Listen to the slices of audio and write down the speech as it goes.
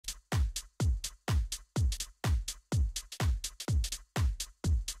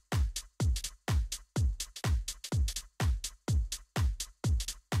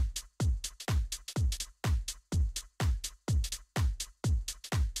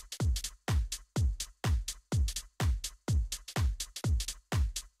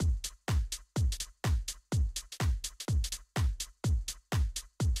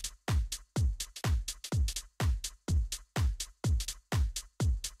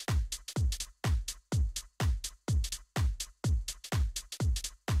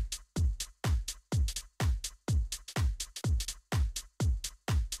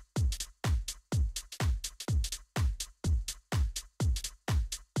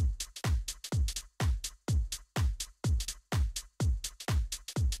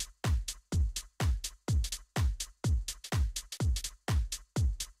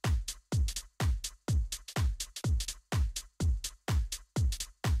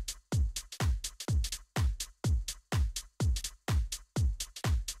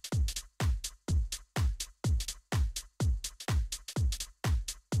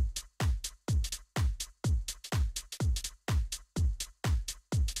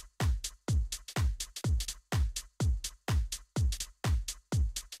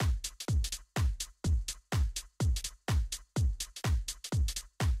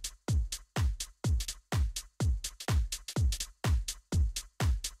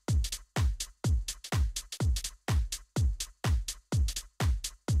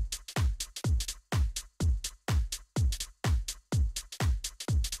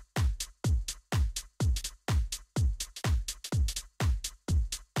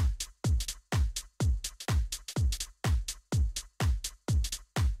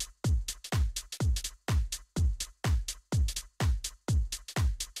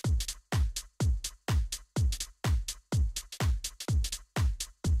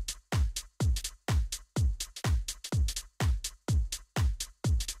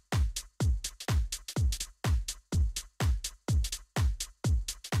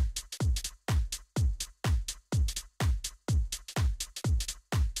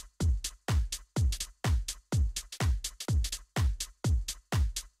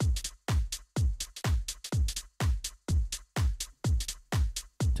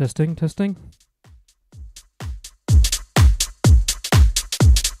Testing, testing.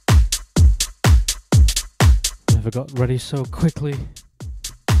 Never got ready so quickly.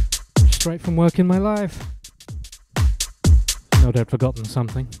 Straight from work in my life. No doubt forgotten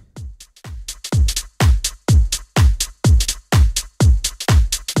something.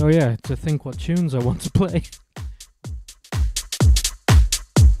 Oh yeah, to think what tunes I want to play.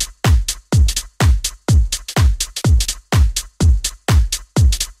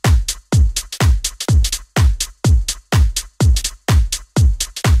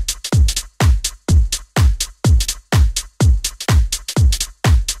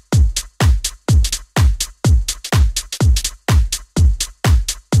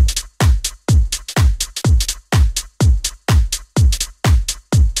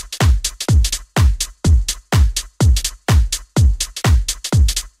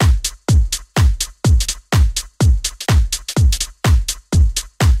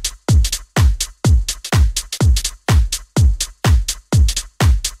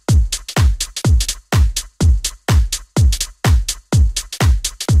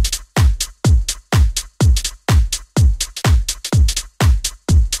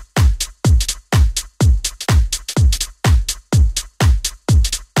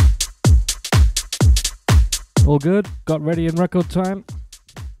 All good, got ready in record time.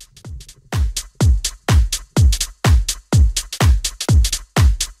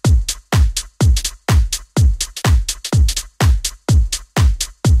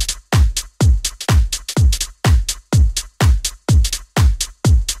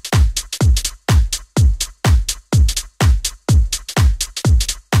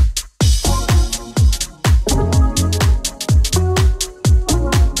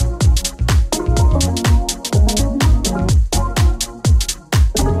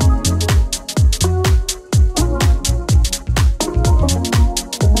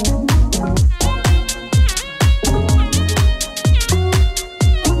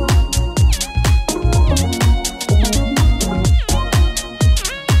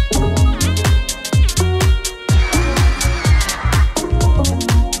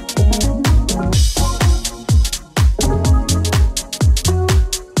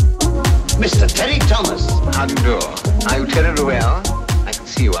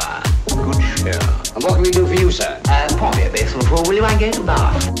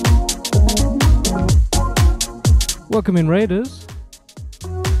 Welcome in, Raiders.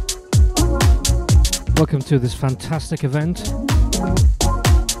 Welcome to this fantastic event,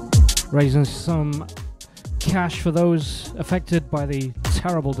 raising some cash for those affected by the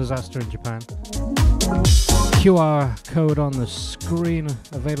terrible disaster in Japan. QR code on the screen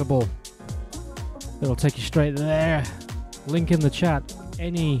available. It'll take you straight there. Link in the chat.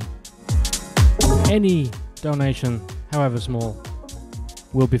 Any donation, however small,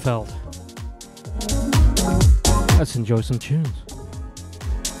 will be felt. Let's enjoy some tunes.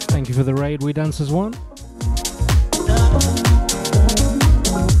 Thank you for the raid, We Dancers One.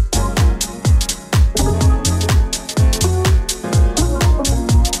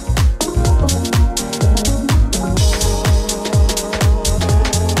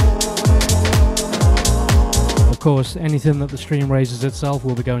 Of course, anything that the stream raises itself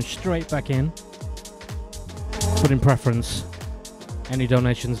will be going straight back in. But in preference, any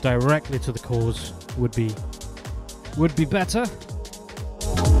donations directly to the cause would be better.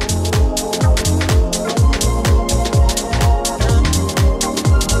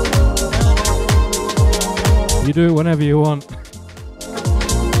 You do it whenever you want.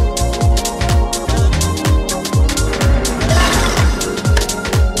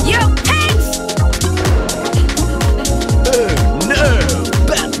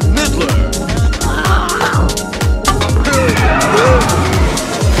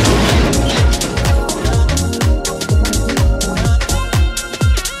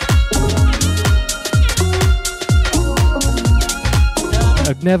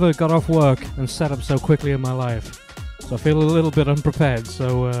 Never got off work and set up so quickly in my life, so I feel a little bit unprepared,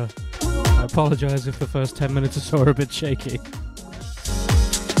 so I apologize if the first 10 minutes or so are a bit shaky.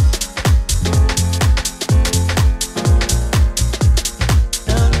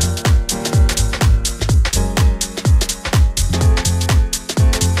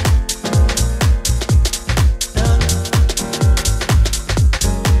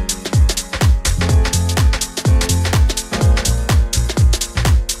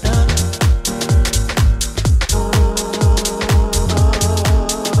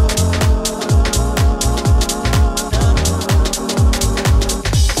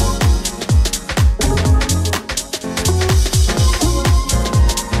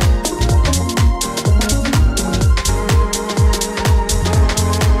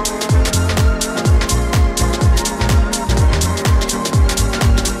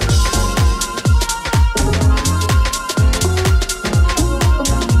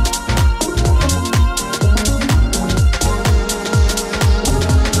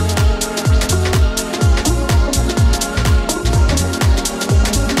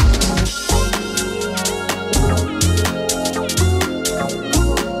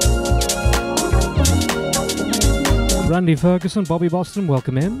 Andy Ferguson, Bobby Boston,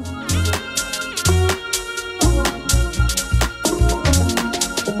 welcome in.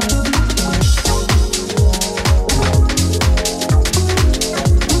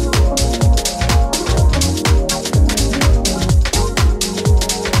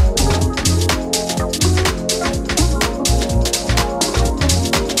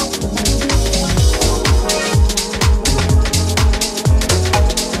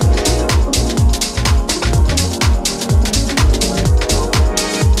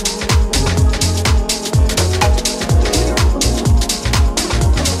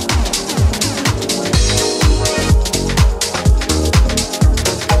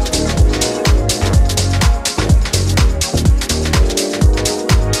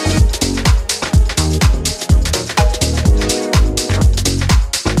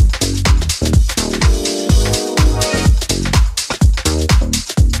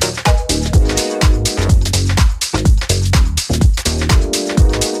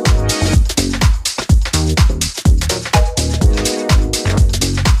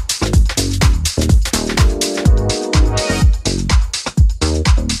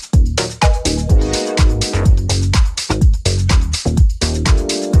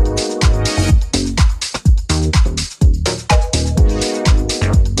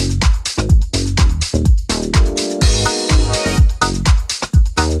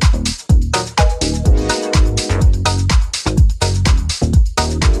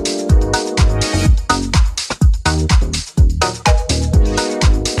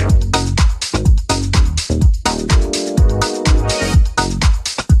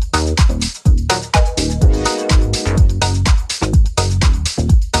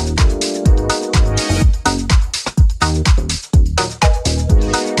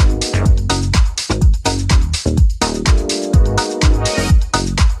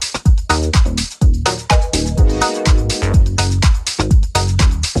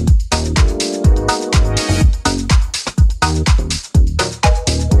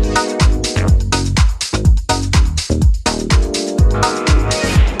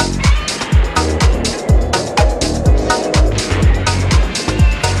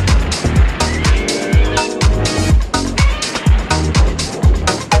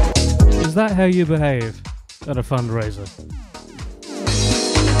 Is that how you behave at a fundraiser?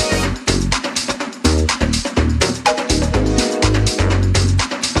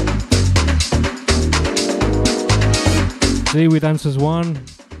 Seaweed answers 1.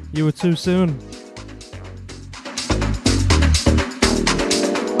 You were too soon.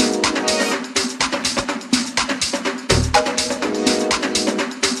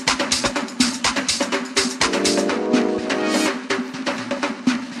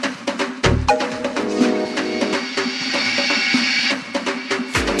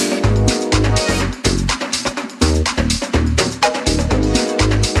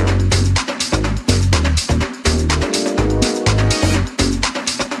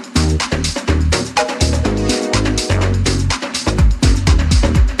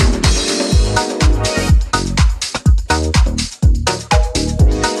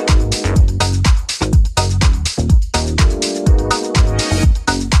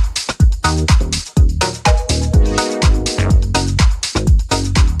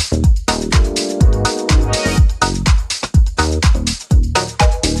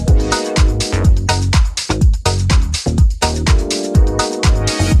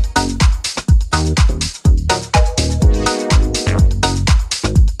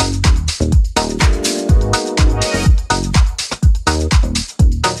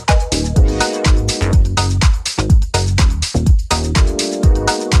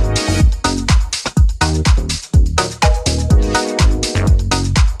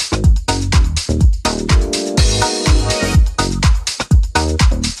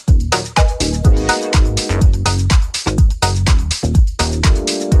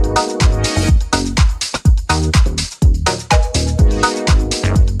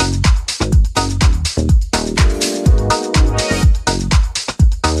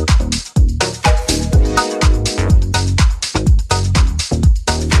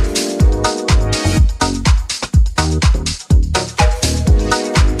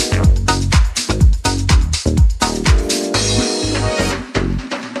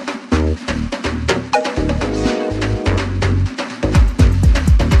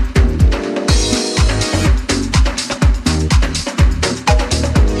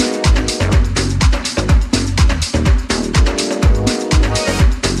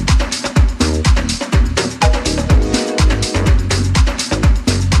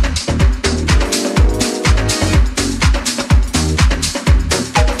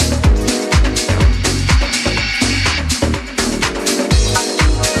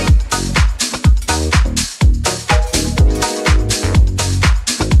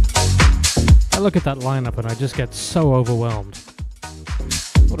 look at that lineup and I just get so overwhelmed.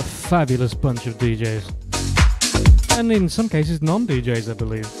 What a fabulous bunch of DJs. And in some cases non-DJs, I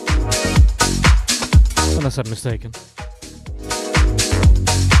believe. Unless I'm mistaken.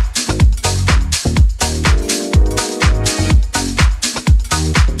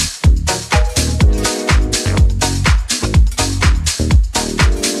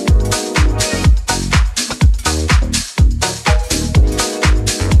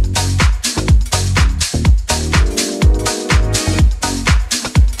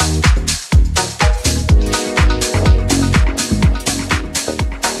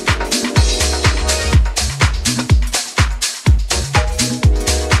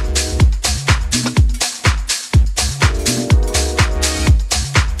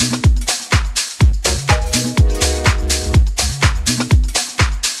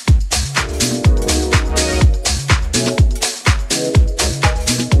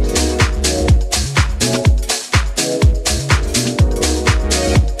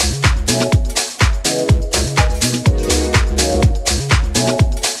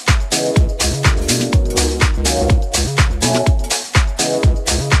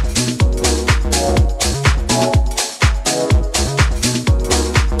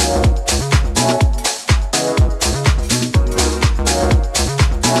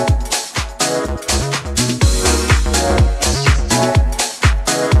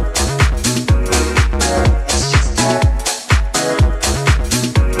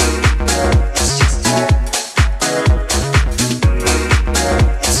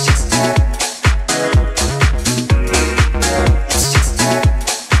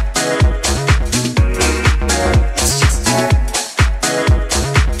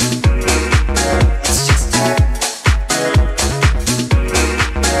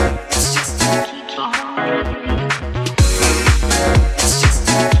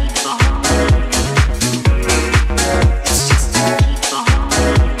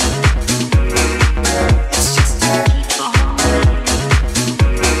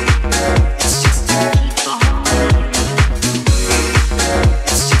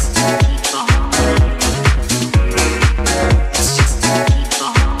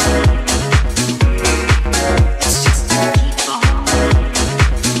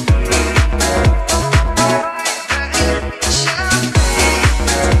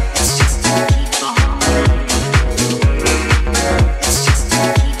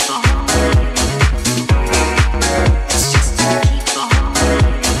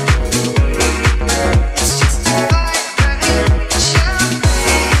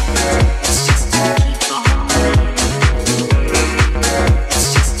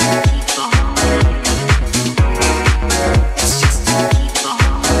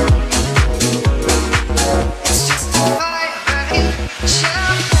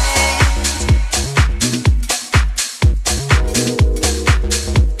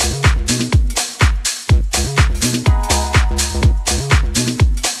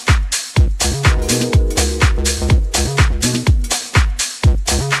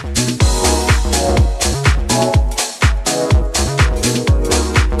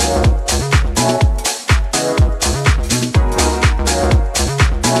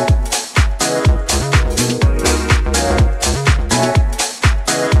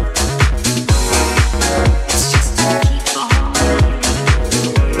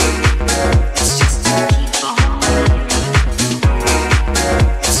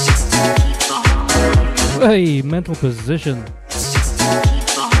 Hey, mental position.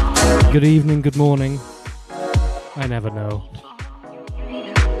 Good evening, good morning. I never know.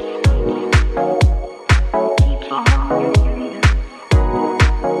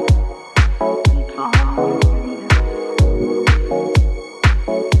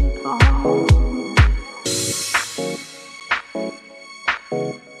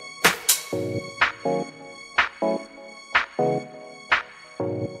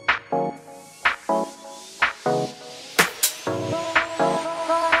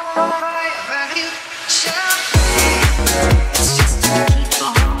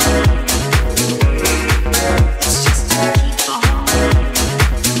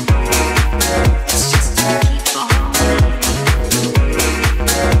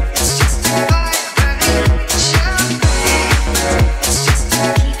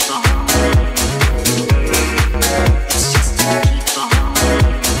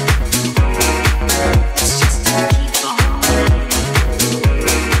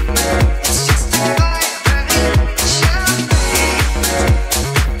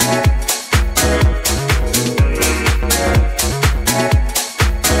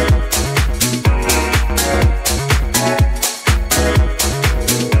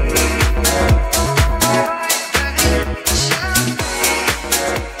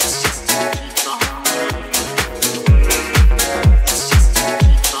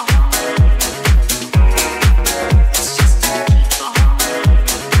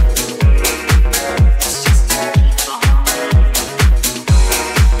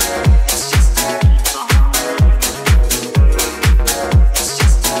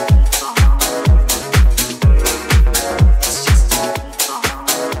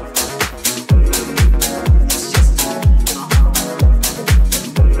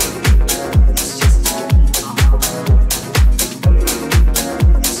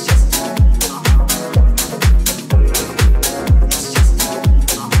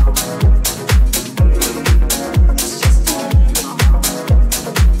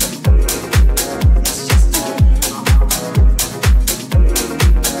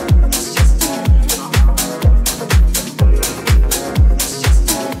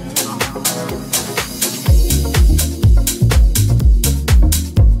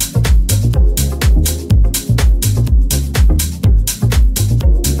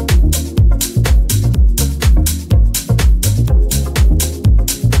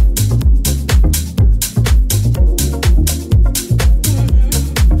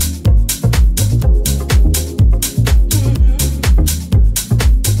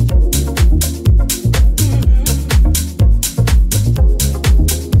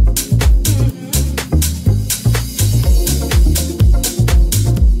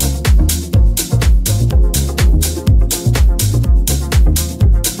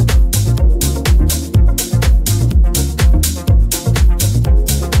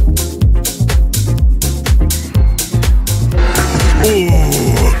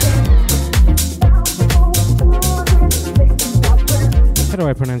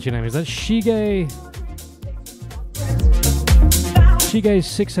 pronounce your name. Is that Shige?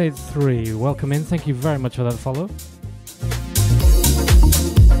 Shige683. Welcome in. Thank you very much for that follow.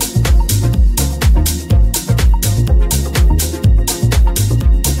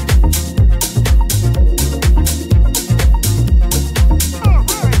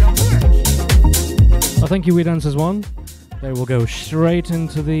 Thank you, We Dancers One. They will go straight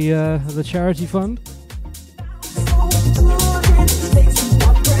into the charity fund.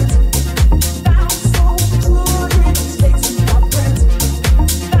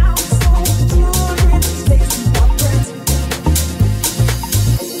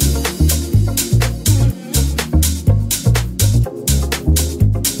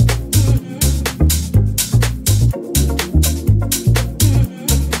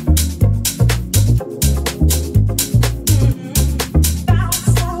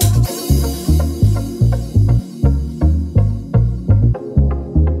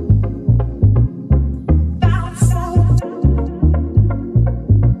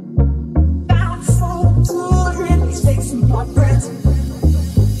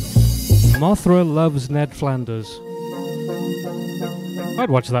 Mothra loves Ned Flanders. I'd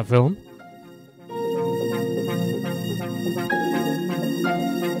watch that film.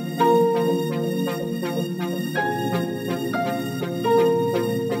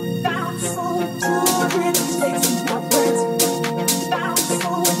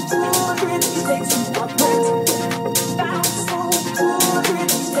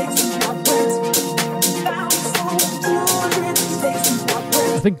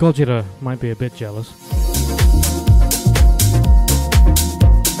 I think Gojira might be a bit jealous.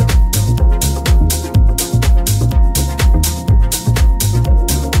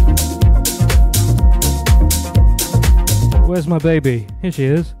 Where's my baby? Here she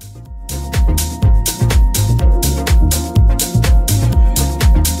is.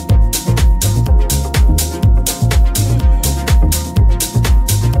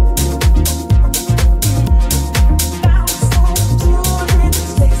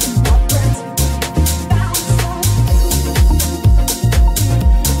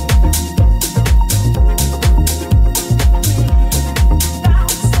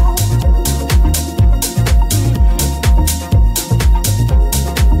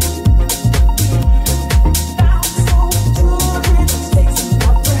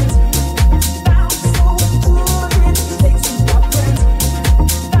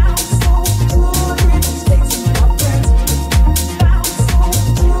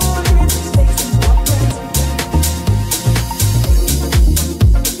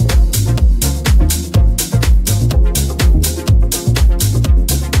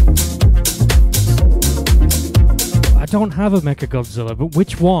 I don't have a Mechagodzilla, but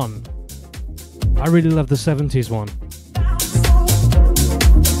which one? I really love the 70s one.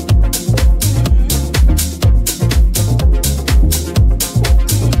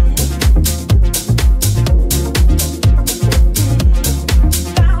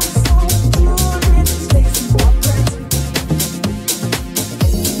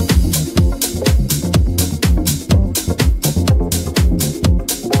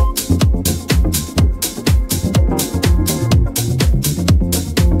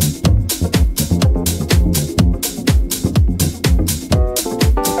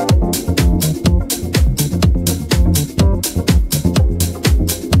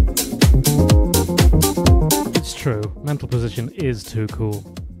 Mental position is too cool.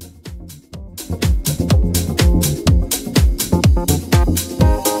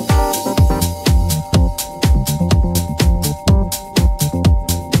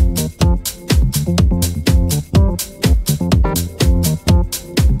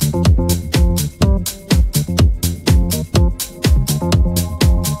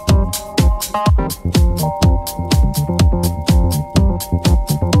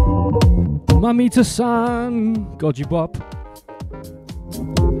 Mamita-san, Goji Bop.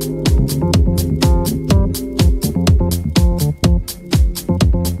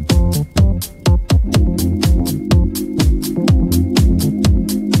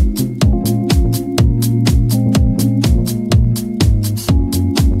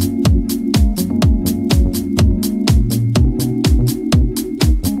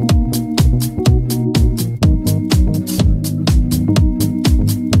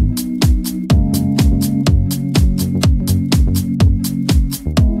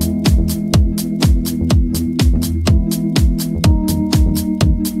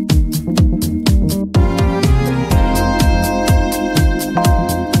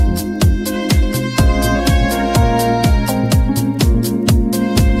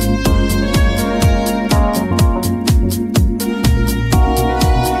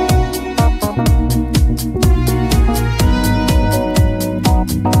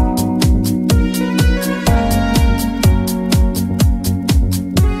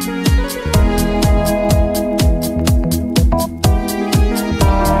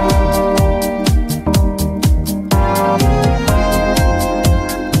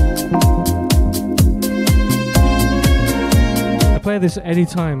 play this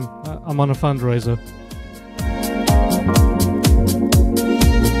anytime I'm on a fundraiser.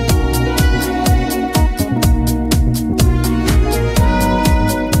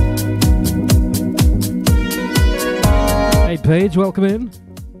 Hey Paige, welcome in.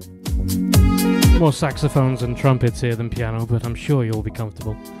 More saxophones and trumpets here than piano, but I'm sure you'll be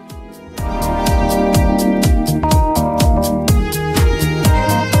comfortable.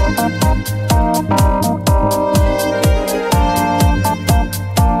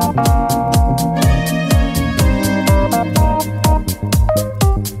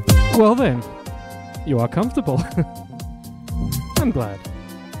 Well then, you are comfortable. I'm glad.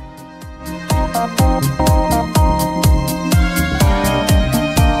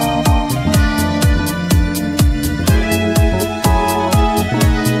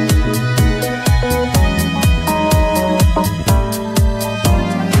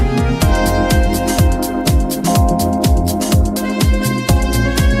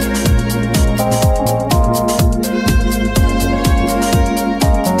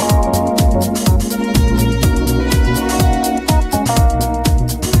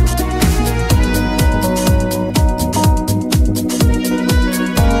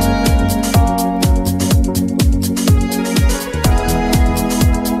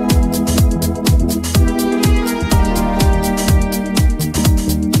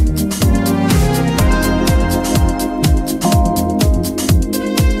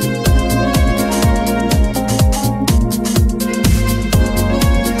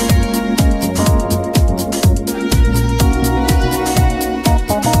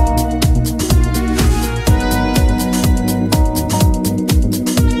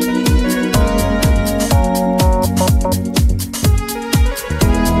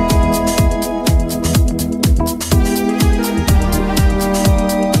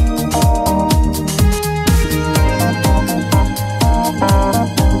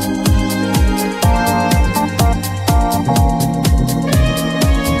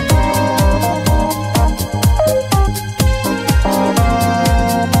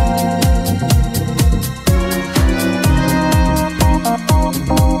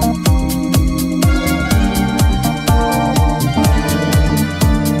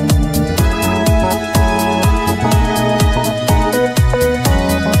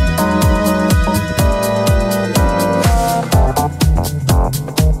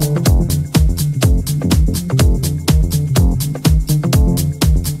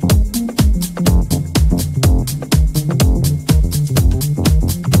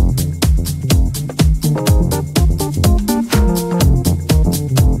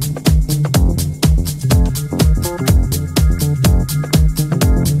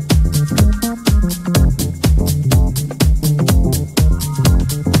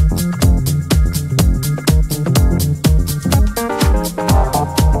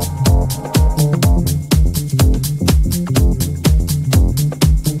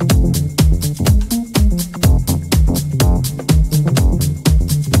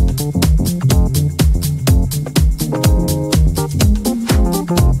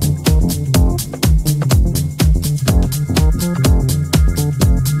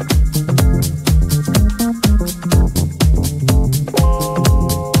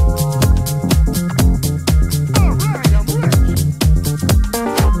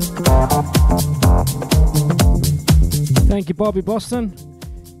 Bobby Boston,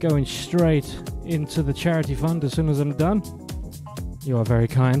 going straight into the charity fund as soon as I'm done. You are very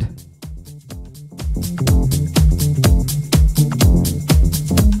kind.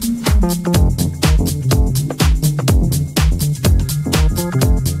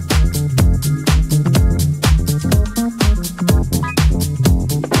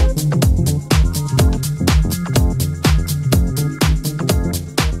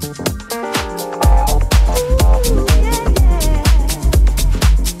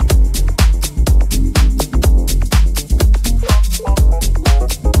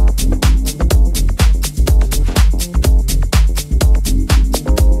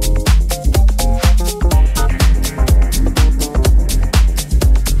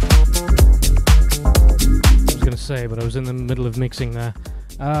 But I was in the middle of mixing there.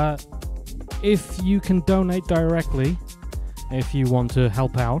 If you can donate directly, if you want to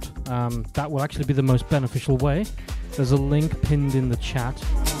help out, that will actually be the most beneficial way. There's a link pinned in the chat,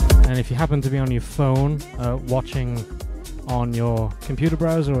 and if you happen to be on your phone watching on your computer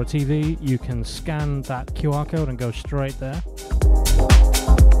browser or TV, you can scan that QR code and go straight there.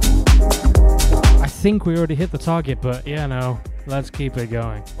 I think we already hit the target, but yeah, no, let's keep it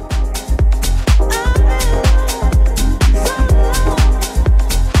going.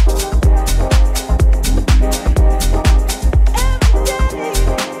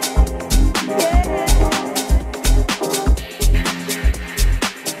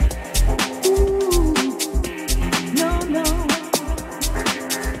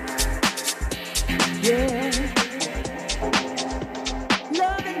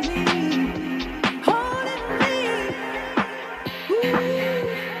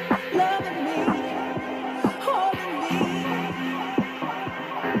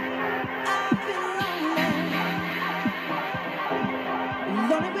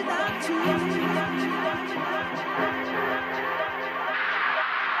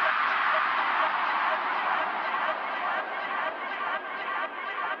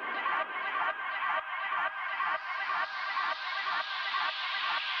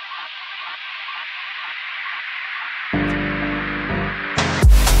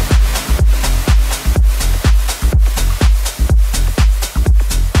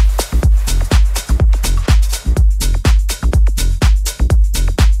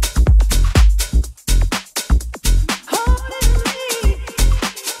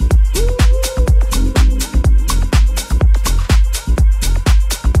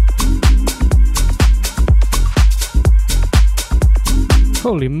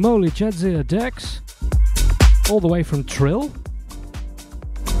 Holy moly, Jedzia Dex. All the way from Trill.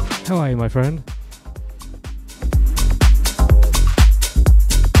 How are you, my friend?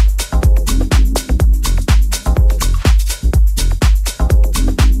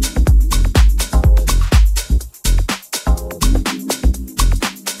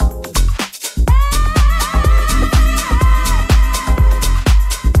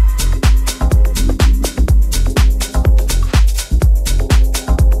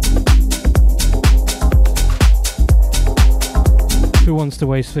 Who wants to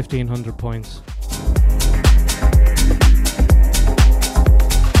waste 1,500 points?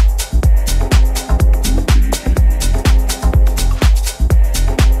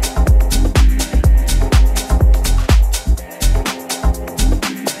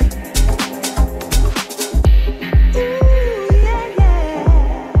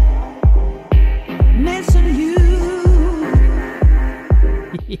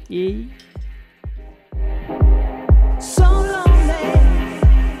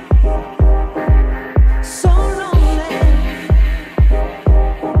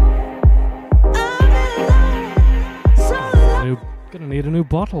 Gonna need a new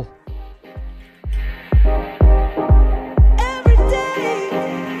bottle. Every day,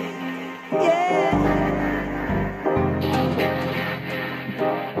 yeah.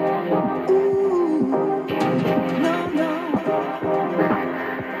 Ooh, no, no.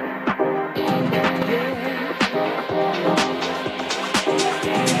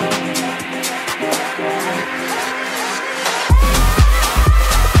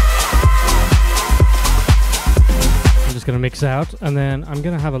 Just gonna mix out, and then I'm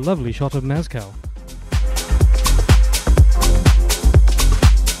gonna have a lovely shot of mezcal.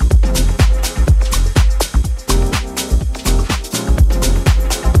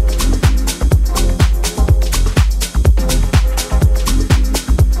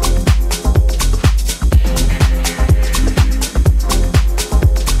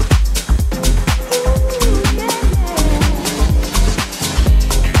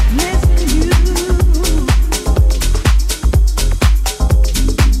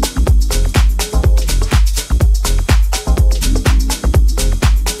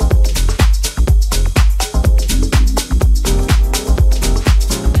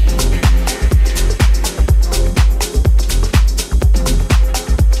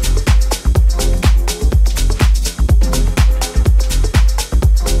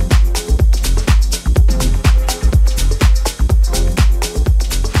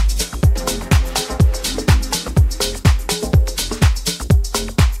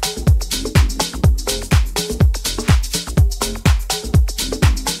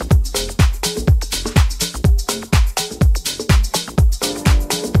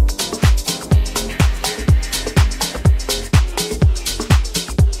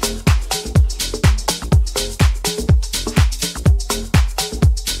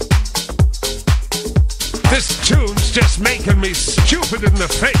 This tune's just making me stupid in the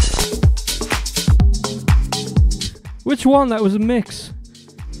face. Which one? That was a mix.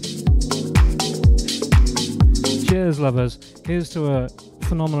 Cheers, lovers. Here's to a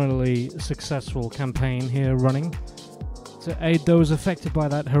phenomenally successful campaign here running to aid those affected by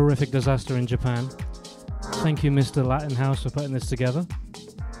that horrific disaster in Japan. Thank you, Mr. Latin House, for putting this together.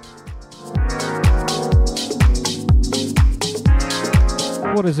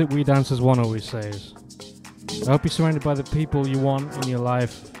 What is it we dancers one always says? I hope you're surrounded by the people you want in your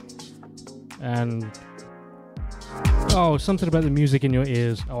life, and oh, something about the music in your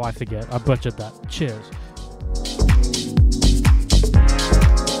ears. Oh, I forget. I butchered that. Cheers.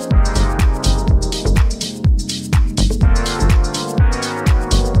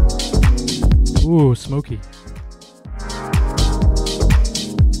 Ooh, smoky.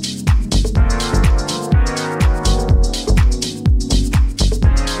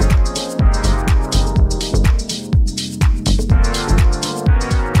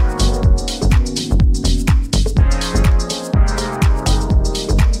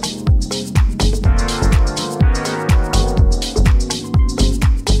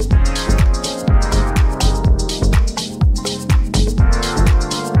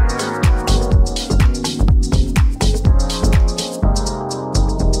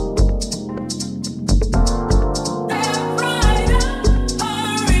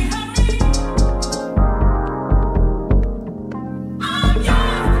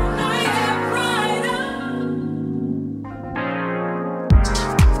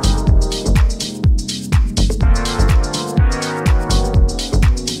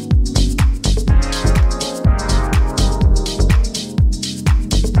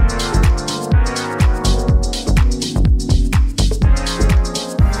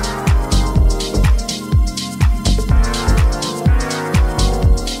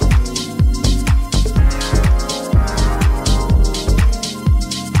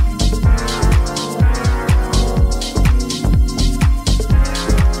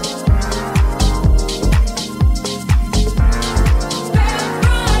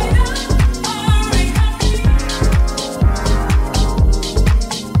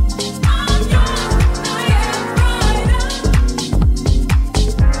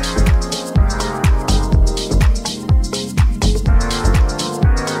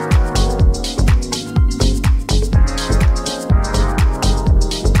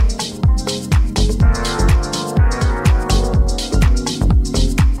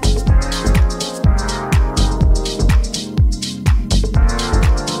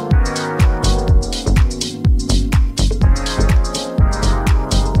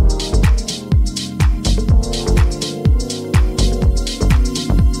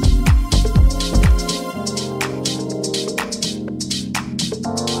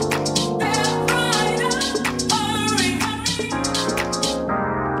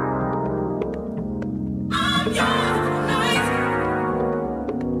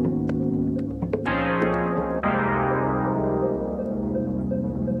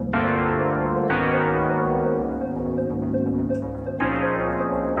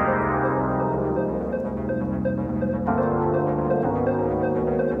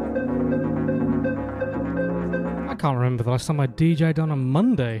 can't remember the last time I DJ'd on a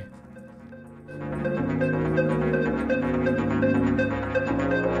Monday.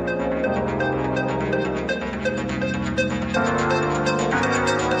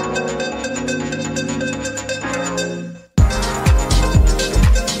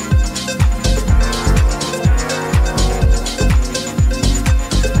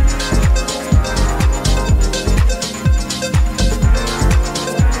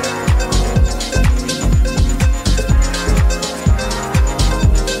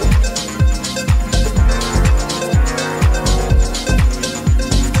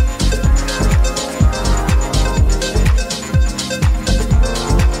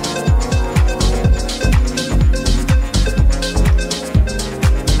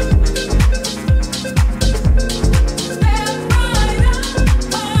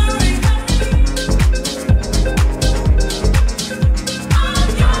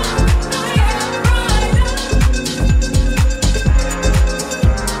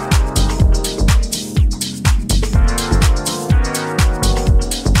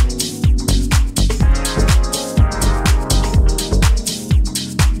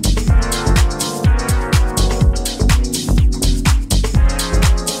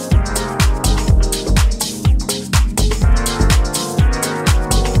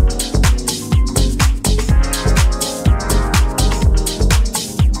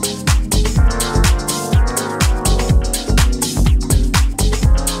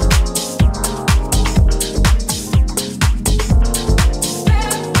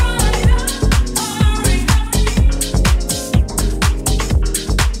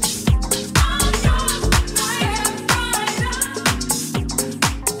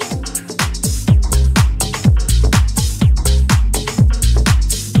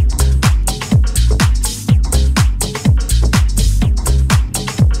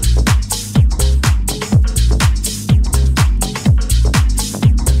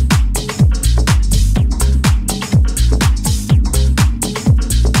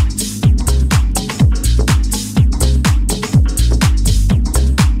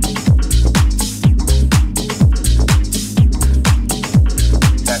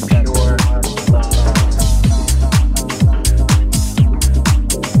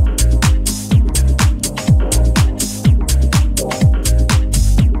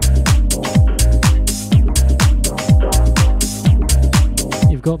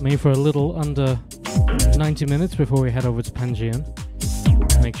 For a little under 90 minutes before we head over to Pangean.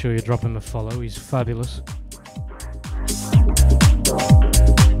 Make sure you drop him a follow, he's fabulous.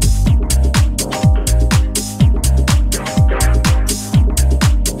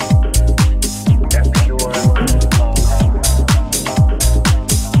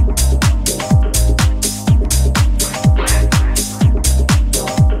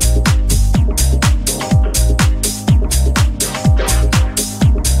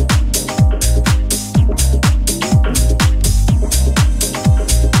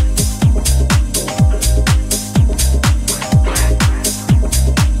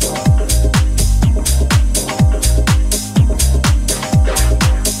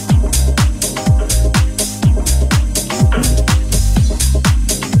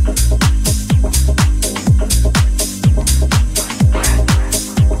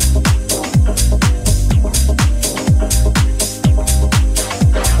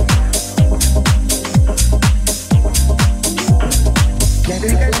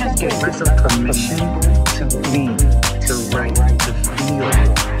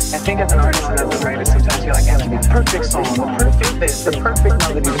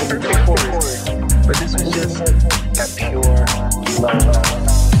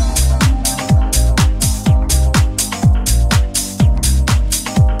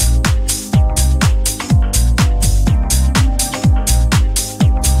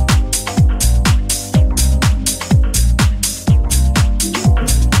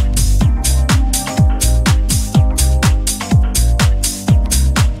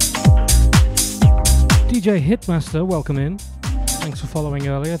 DJ Hitmaster, welcome in. Thanks for following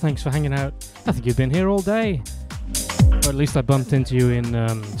earlier, thanks for hanging out. I think you've been here all day. Or at least I bumped into you in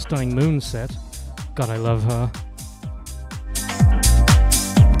Stunning Moon's set. God, I love her.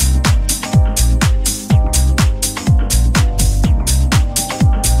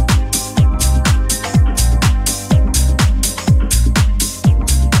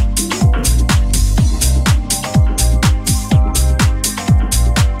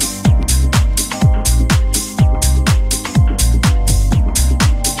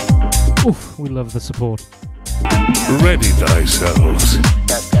 Oof, we love the support. Ready thyself.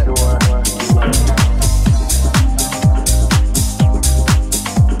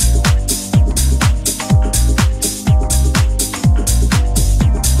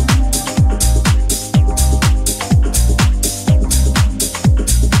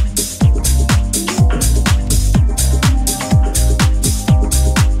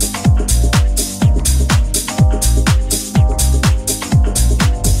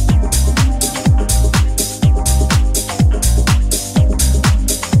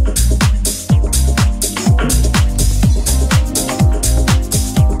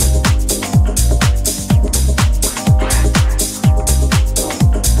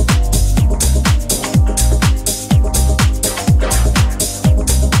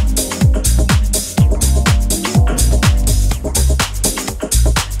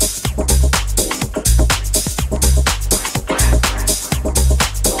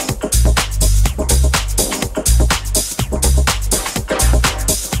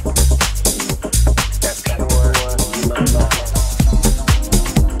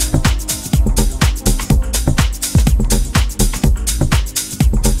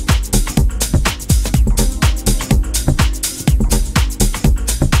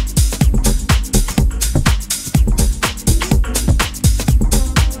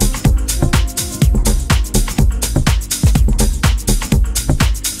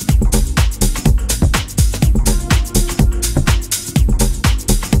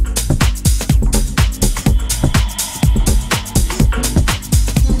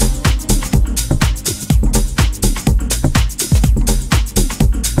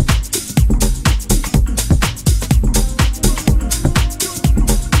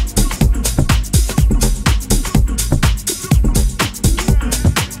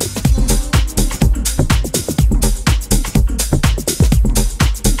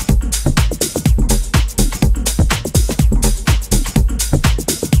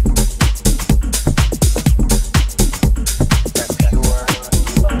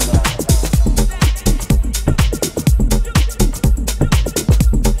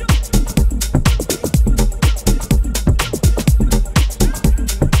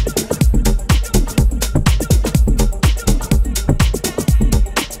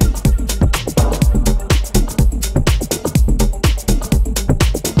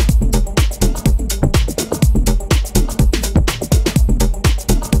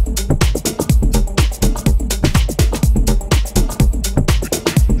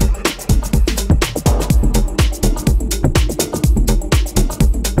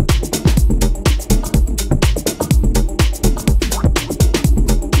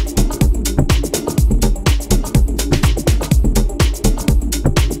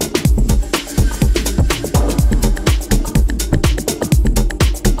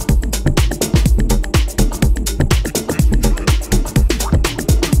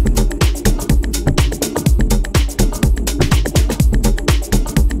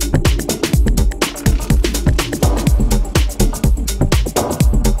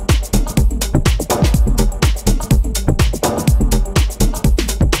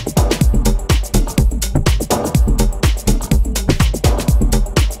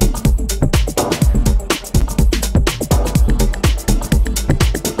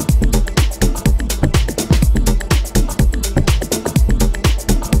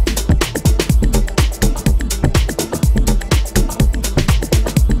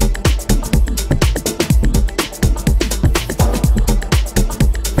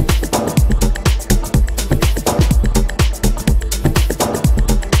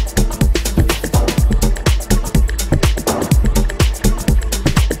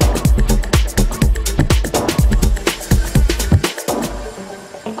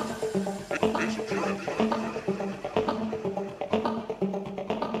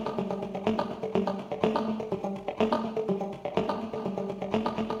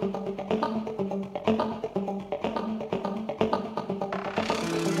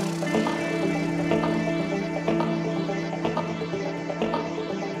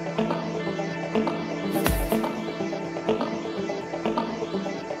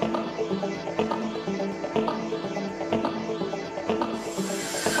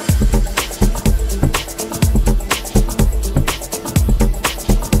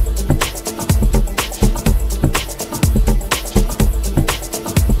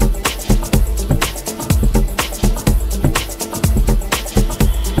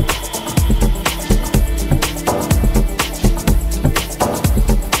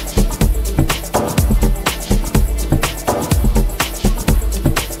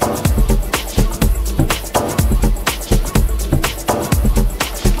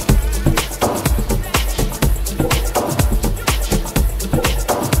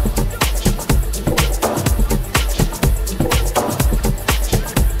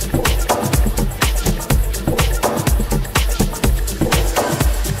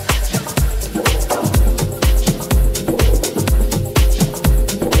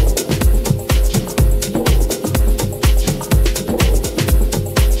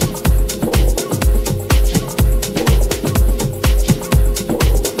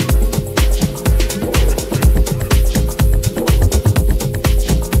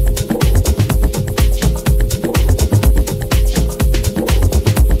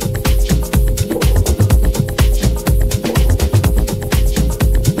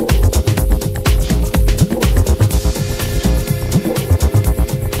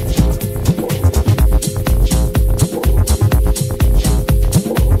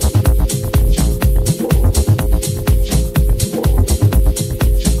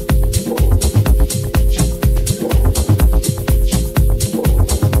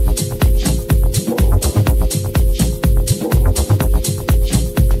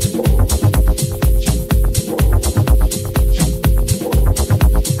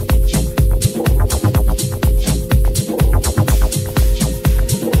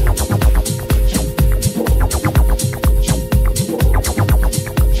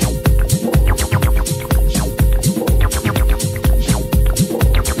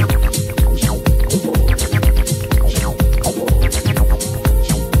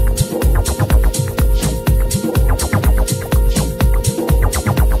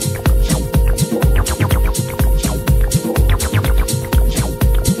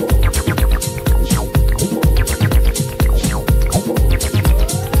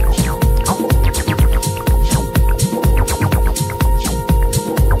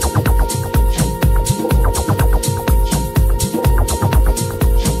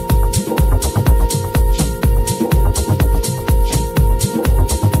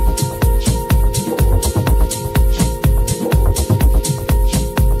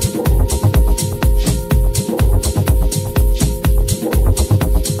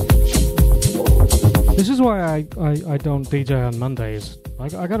 I don't DJ on Mondays. I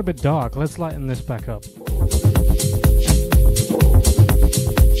got a bit dark. Let's lighten this back up.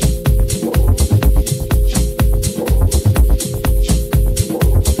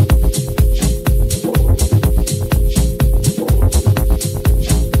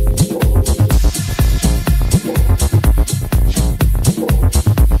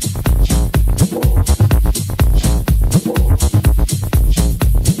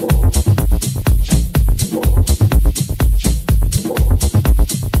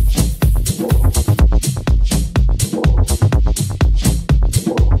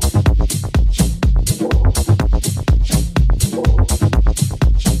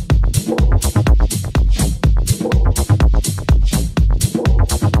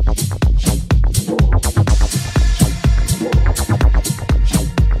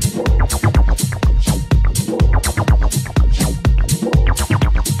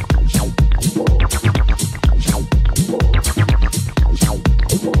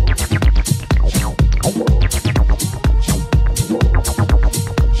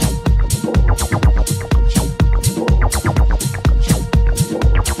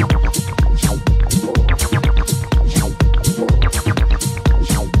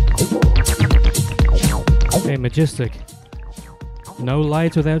 Majestic. No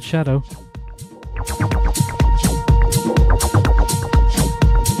light without shadow.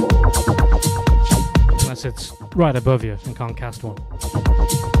 Unless it's right above you and can't cast one.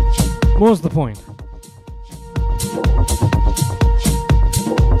 More's the point.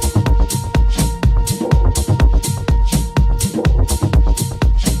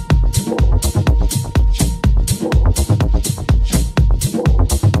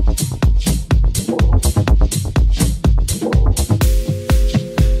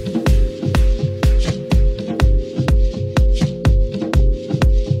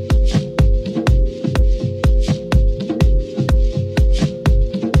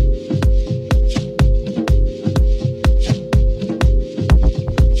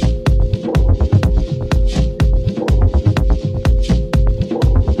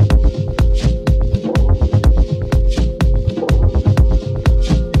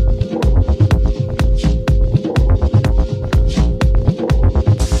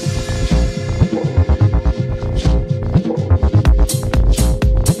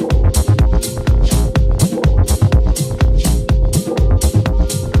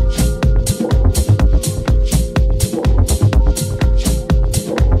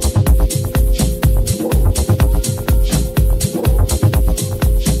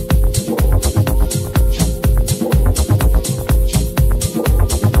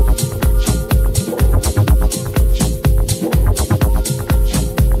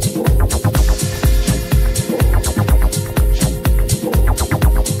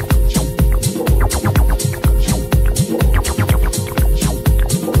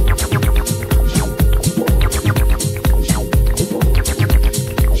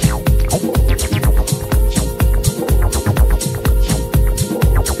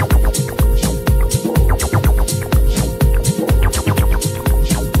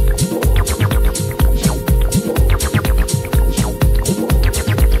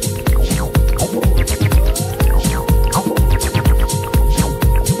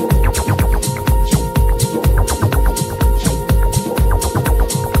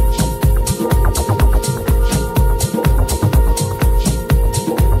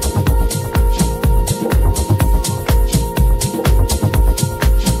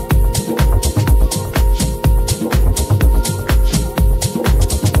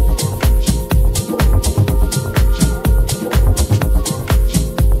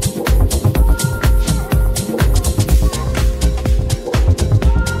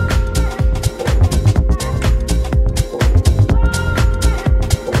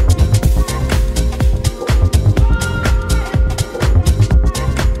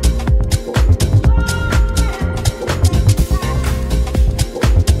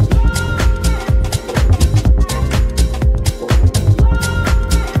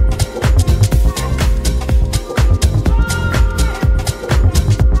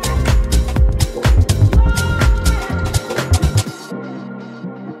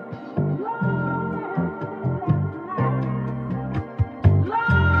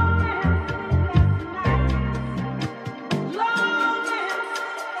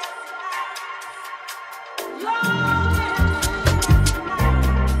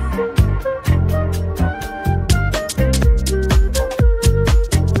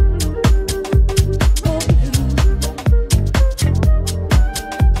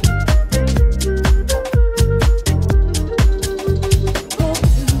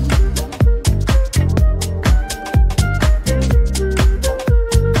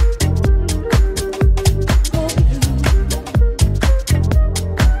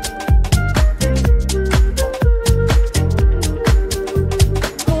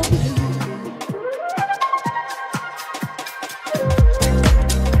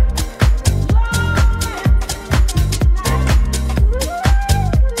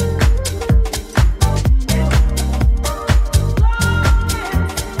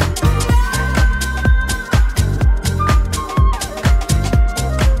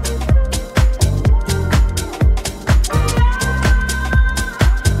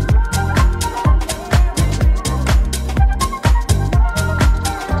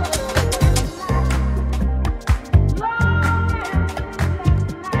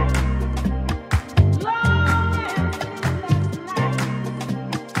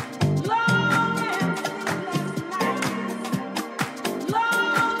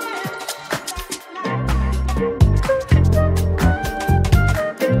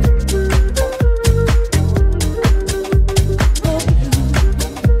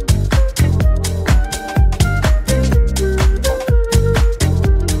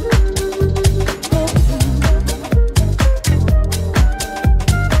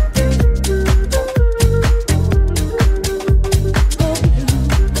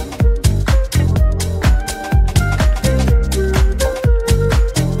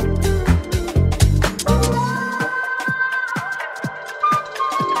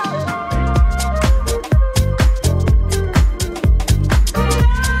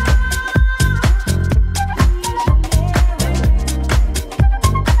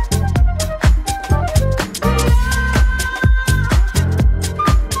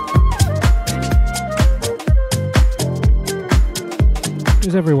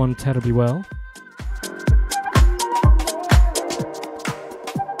 Is everyone terribly well?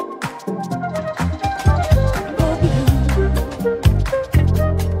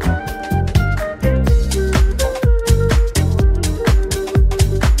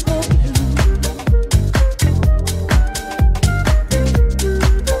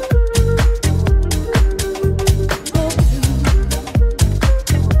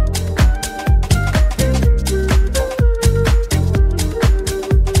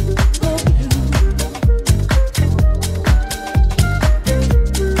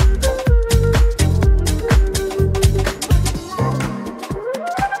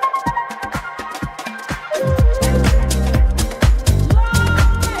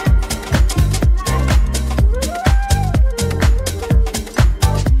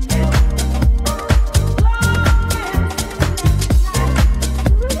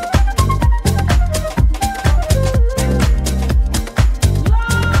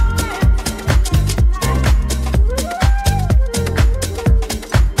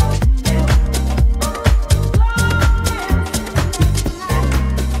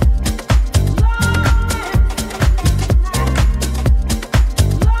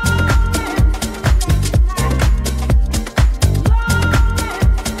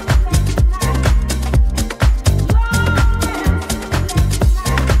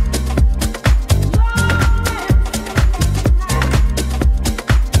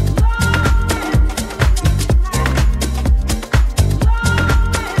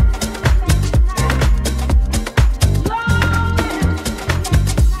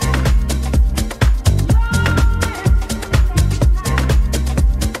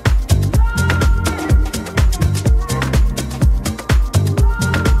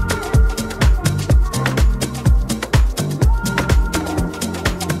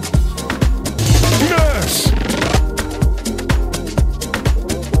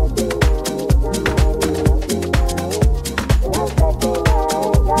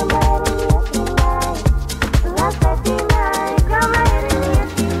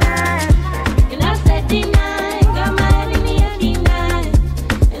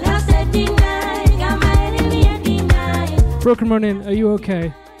 Broken Running, are you okay?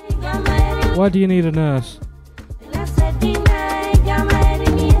 Why do you need a nurse?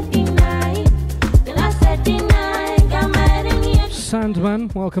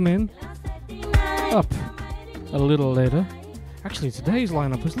 Sandman, welcome in. Up a little later. Actually, today's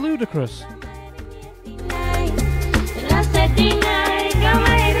lineup is ludicrous.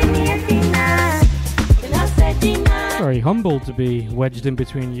 Very humbled to be wedged in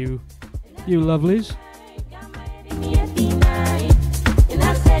between you lovelies.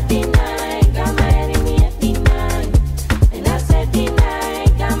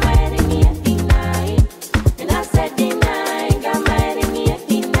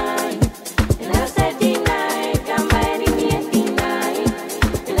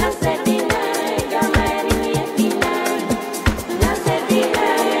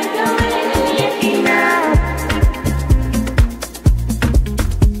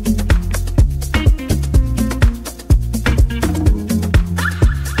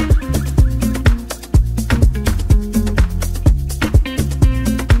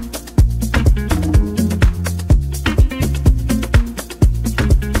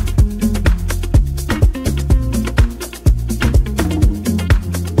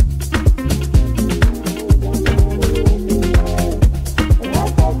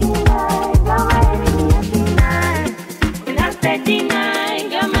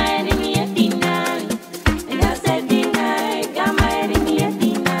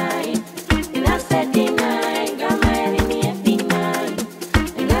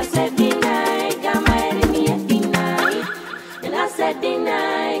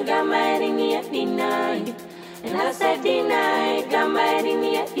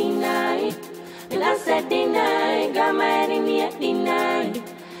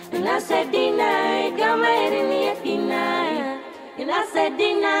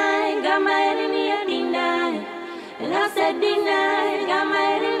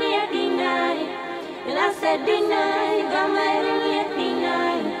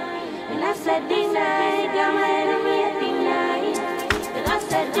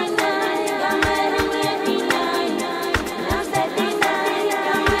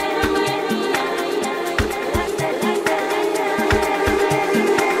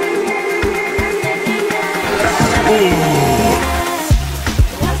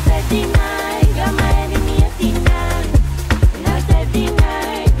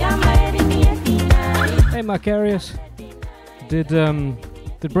 Hey Macarius, did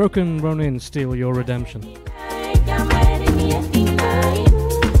Broken Ronin steal your redemption?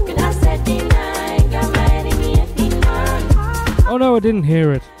 no, I didn't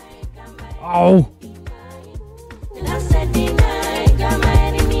hear it. Oh!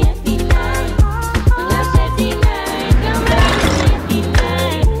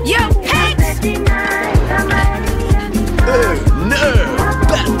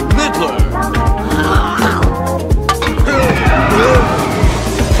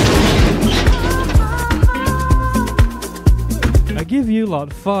 I give you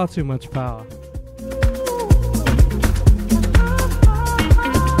lot far too much power.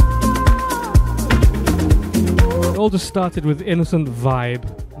 It all just started with innocent vibe.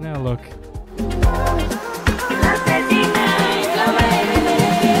 Now look.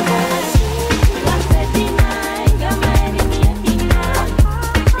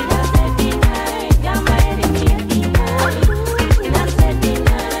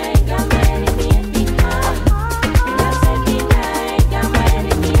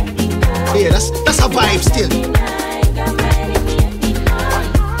 Yeah, that's a vibe still.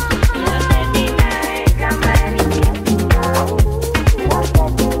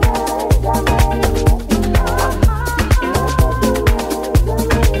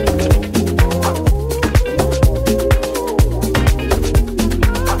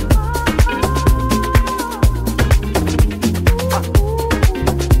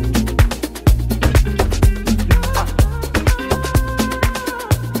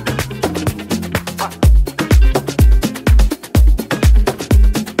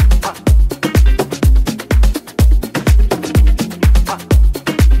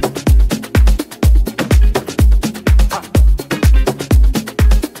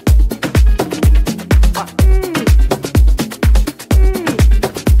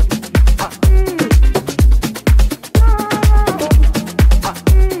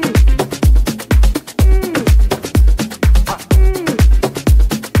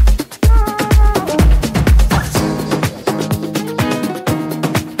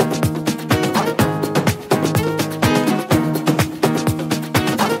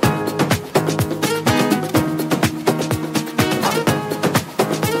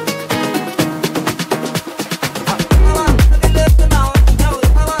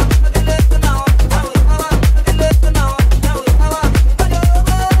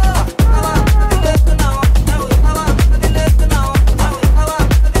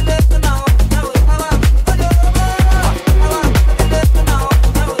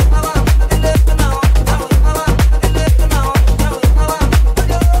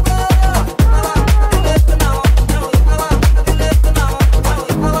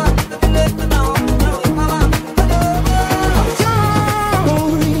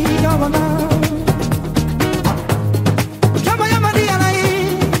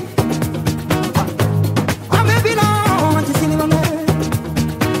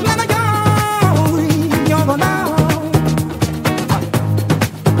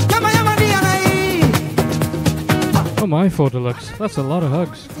 My 4 Deluxe. That's a lot of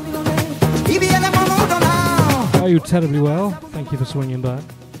hugs. Are you terribly well? Thank you for swinging by.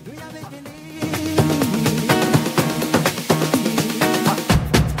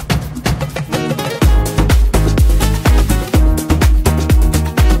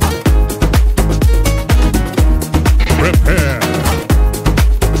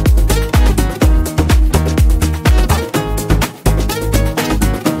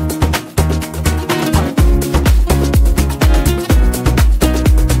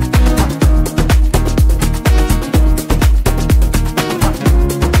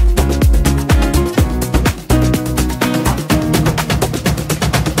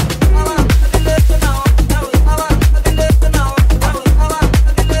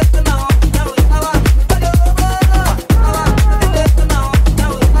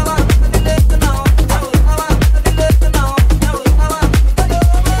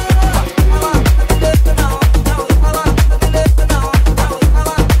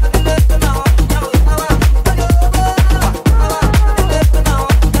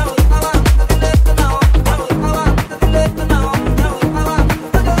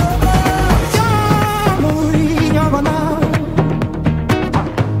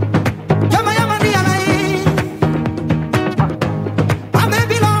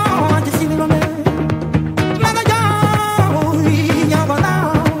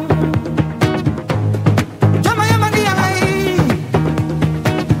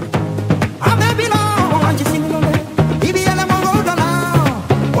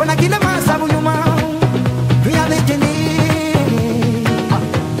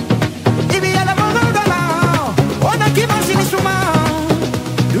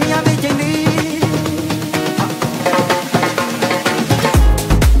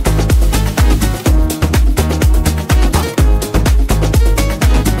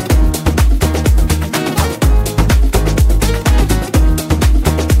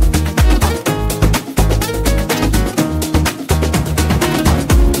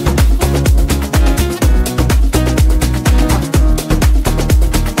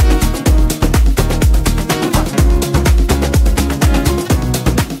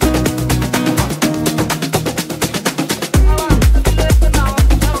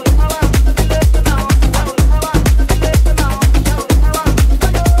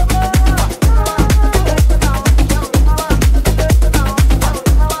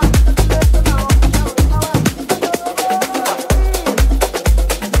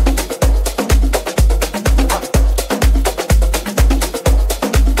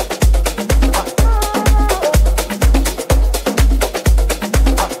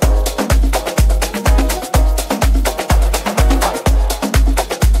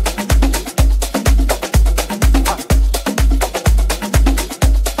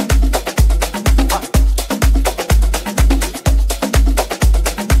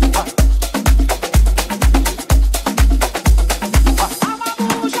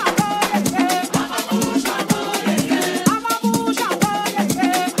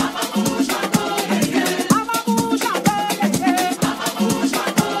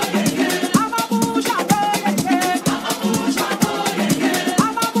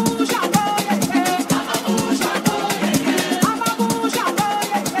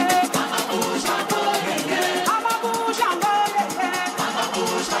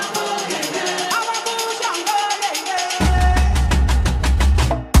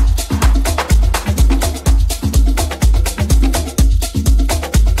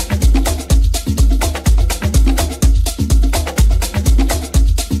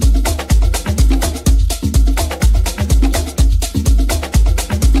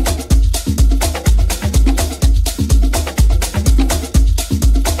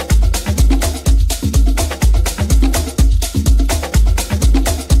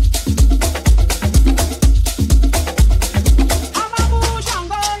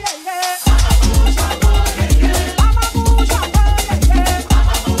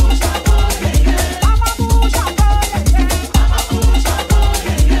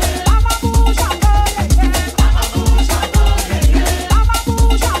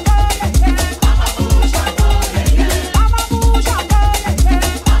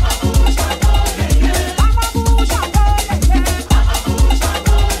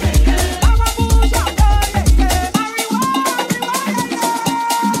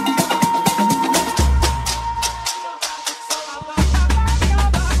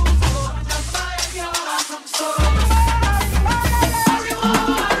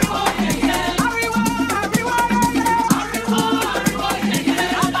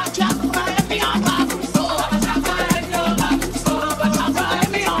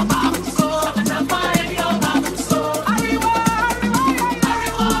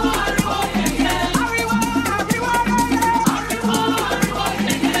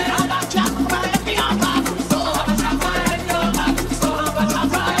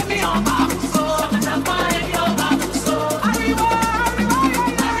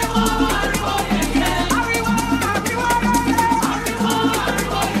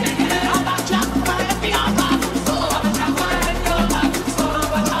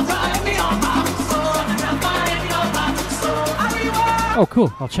 Oh,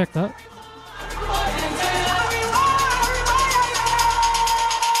 cool. I'll check that.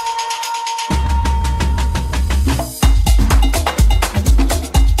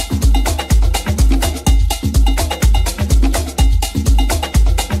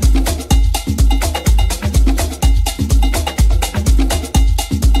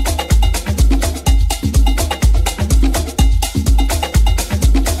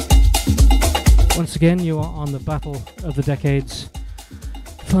 Once again, you are on the Battle of the Decades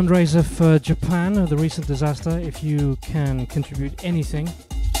fundraiser for Japan, the recent disaster. If you can contribute anything,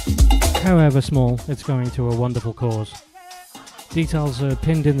 however small, it's going to a wonderful cause. Details are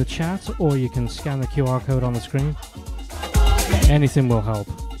pinned in the chat, or you can scan the QR code on the screen. Anything will help.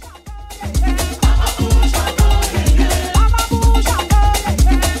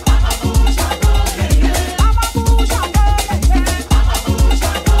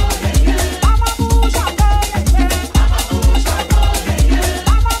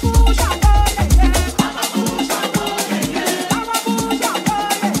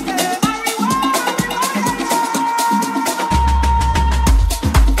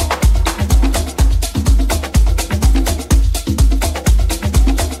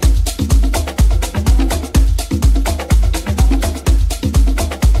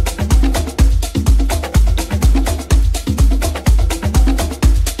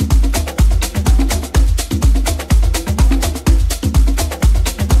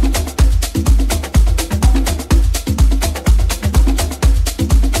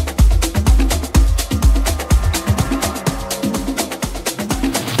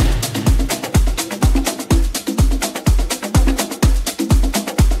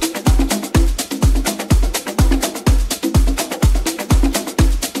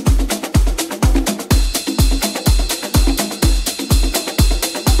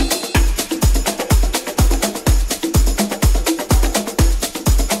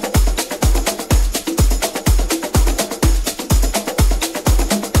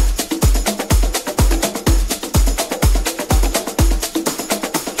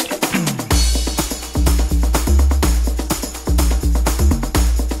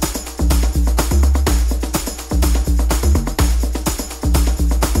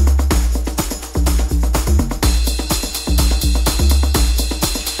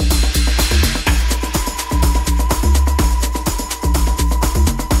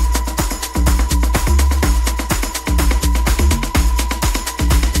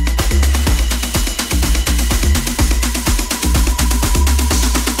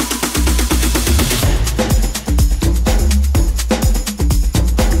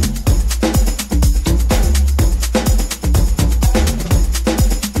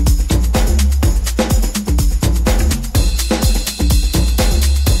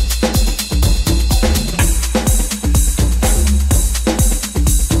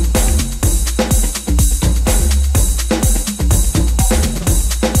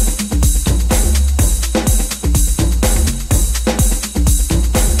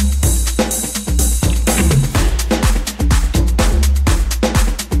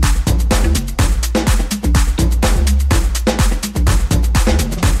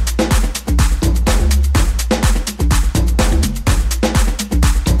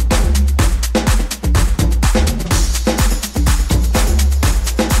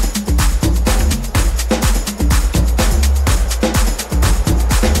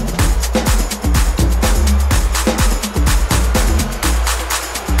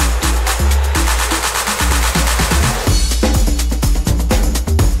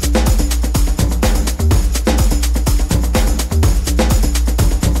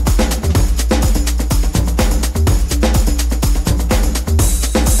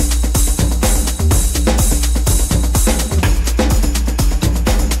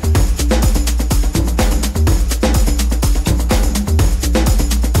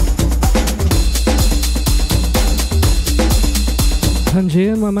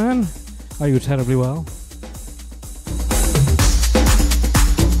 Pangean, my man, are you terribly well?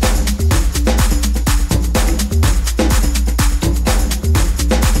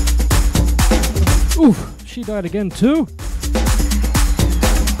 Oof, she died again too.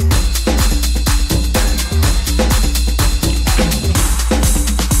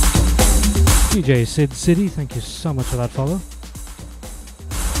 DJ Sid City, thank you so much for that follow.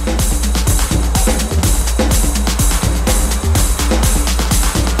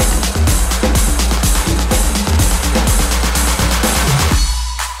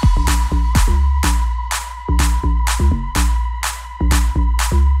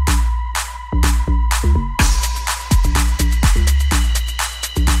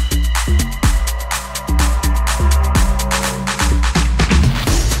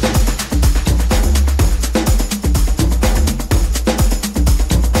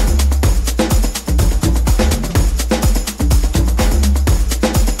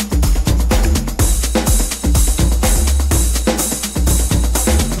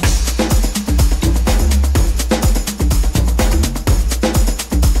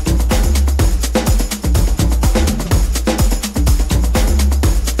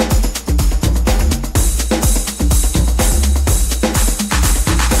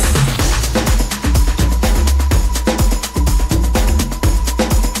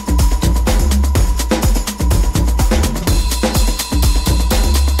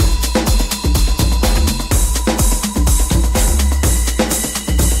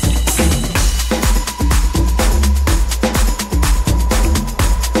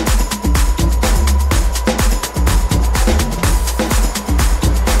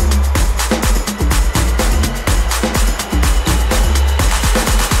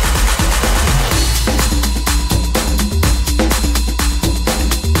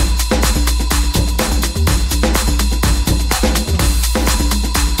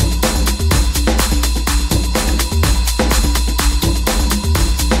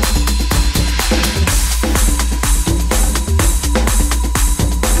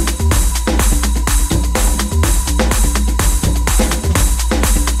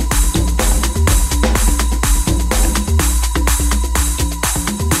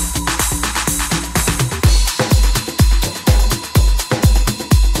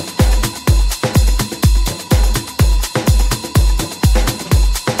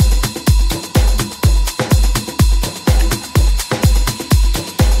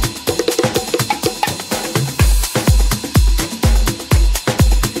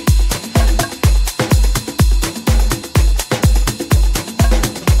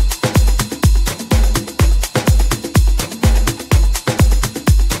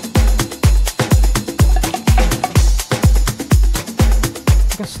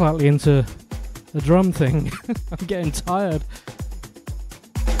 slightly into the drum thing. I'm getting tired.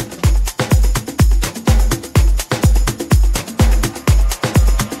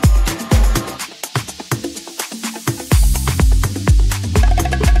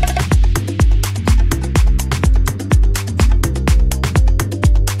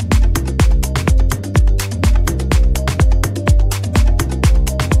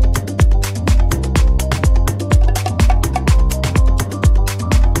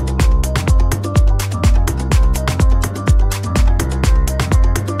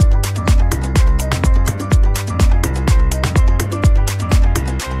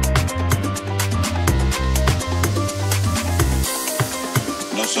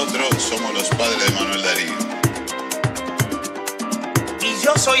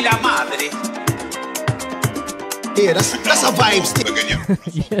 Yeah, that's a vibe still.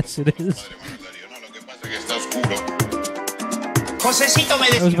 Yes, it is.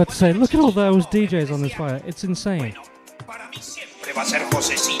 I was about to say, look at all those DJs on this fire. It's insane. Para mí siempre va a ser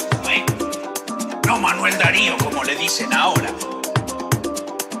Josecito, ¿eh? No Manuel Darío, como le dicen ahora.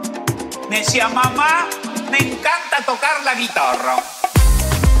 Me decía, mamá, me encanta tocar la guitarra.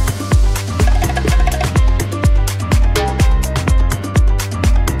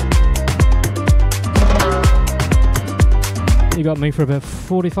 You got me for about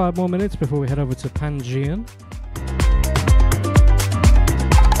 45 more minutes before we head over to Pangean.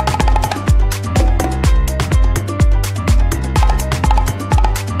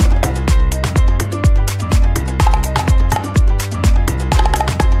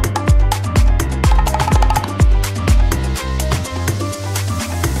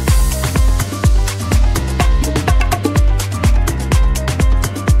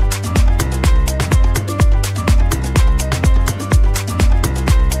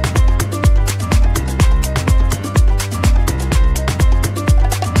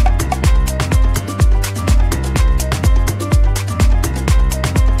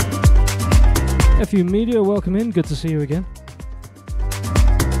 Media, welcome in. Good to see you again.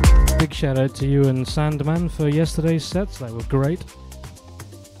 Big shout out to you and Sandman for yesterday's sets. They were great.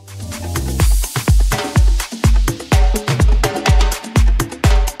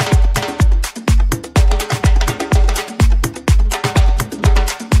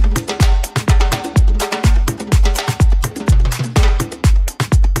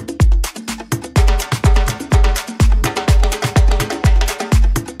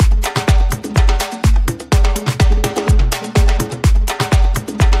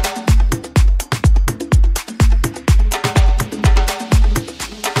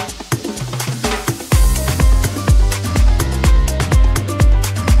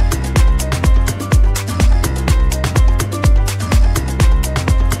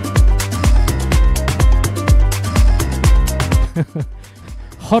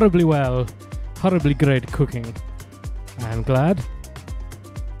 Horribly well, horribly great cooking. I'm glad.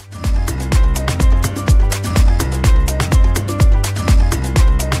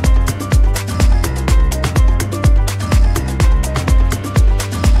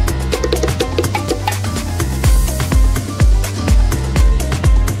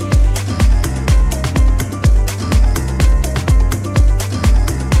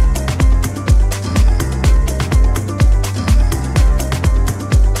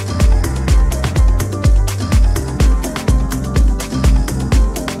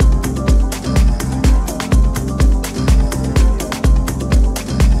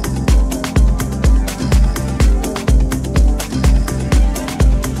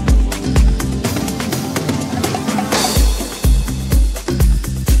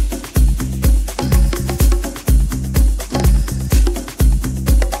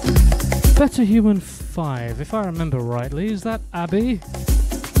 Better Human 5, if I remember rightly. Is that Abby?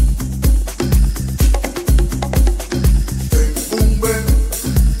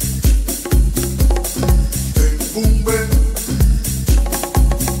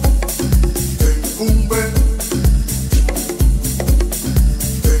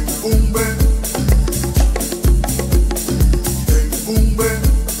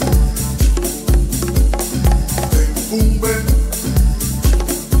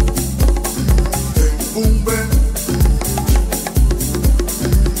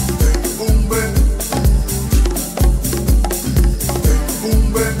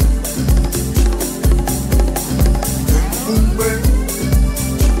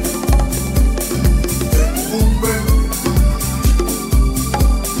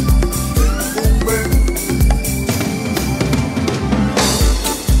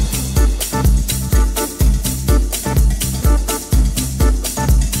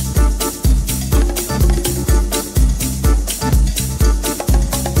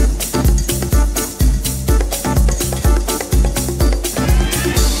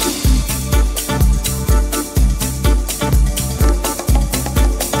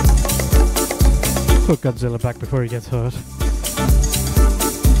 put Godzilla back before he gets hurt.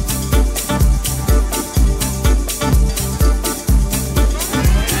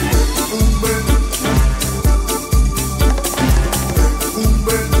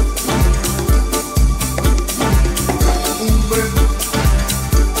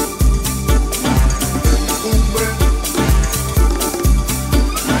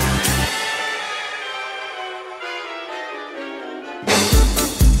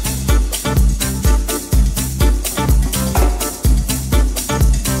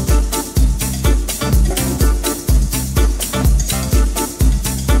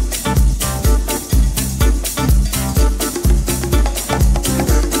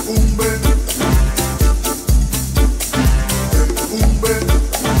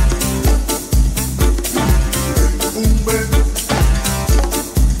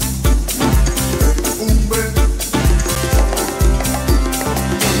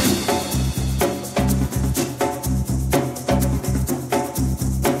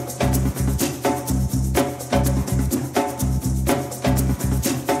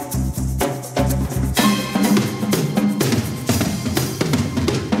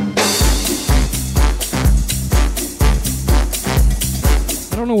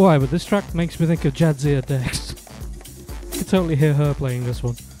 Why, but this track makes me think of Jadzia Dex. I could totally hear her playing this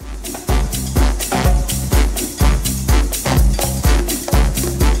one.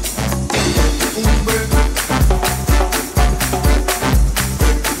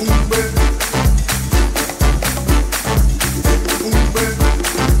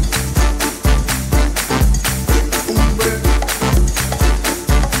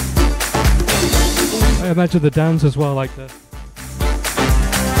 I imagine the dance as well, like that.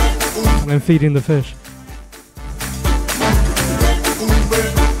 And then feeding the fish.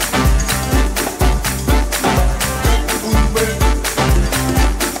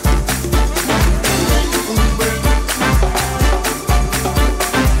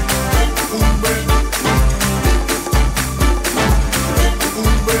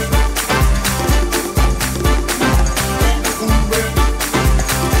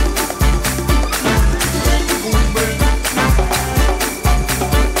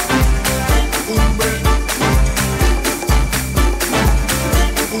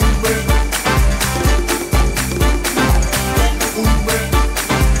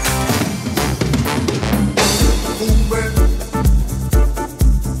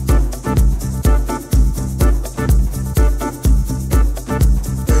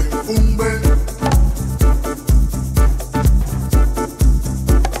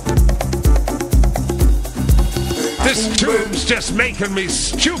 Just making me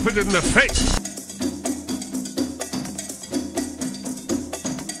stupid in the face.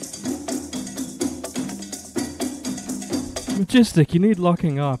 Majestic, you need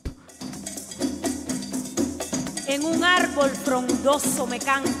locking up. En un árbol frondoso me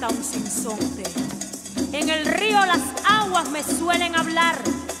canta un sinsonte. En el río las aguas me suelen hablar.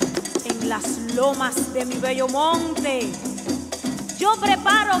 En las lomas de mi bello monte yo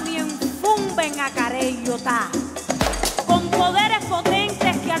preparo mi enfumbe en acaré y yotá, con poderes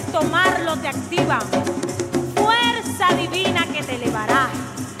potentes que al tomarlo te activan, fuerza divina que te elevará.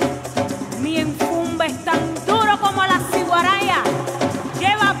 Mi enfumbe es tan duro como la ciguaraya,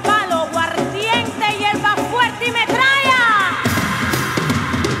 lleva palo, guardiente, hierba fuerte y metralla.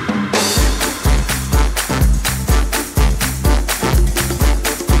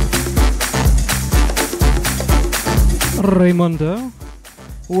 Raimundo,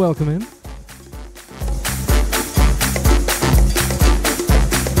 welcome in.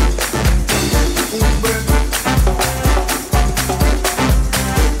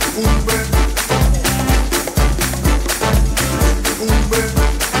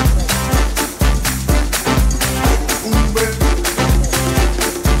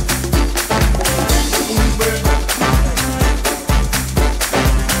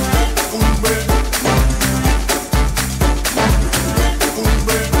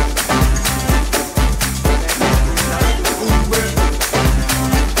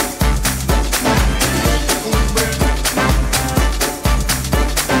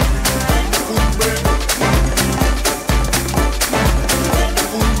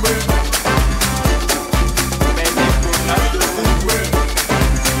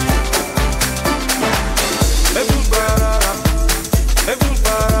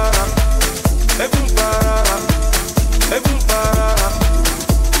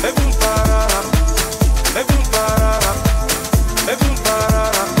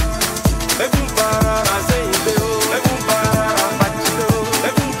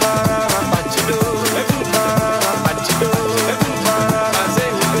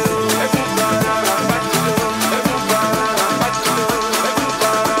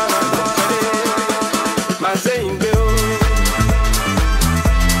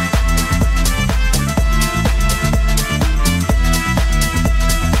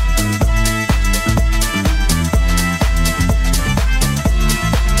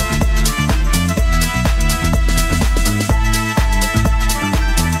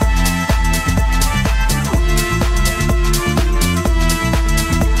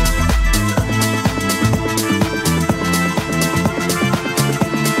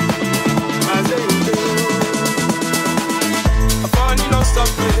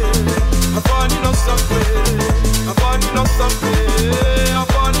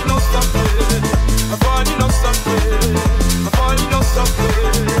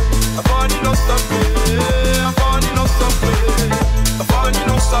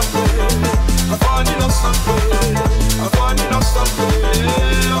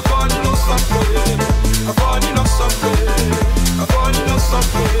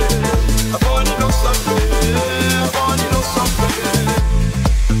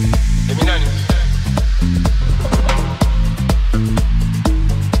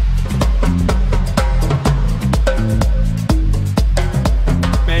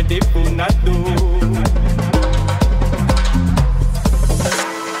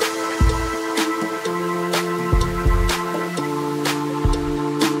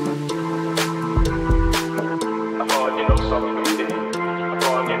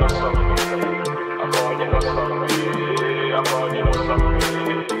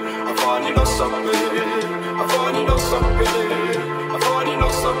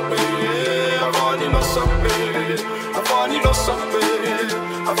 sapere, Avani lo sapere, Avani lo sapere,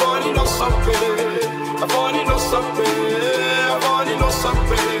 Avani lo sapere, Avani lo sapere, Avani lo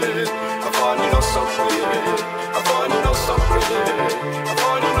sapere, Avani lo sapere, Avani lo sapere,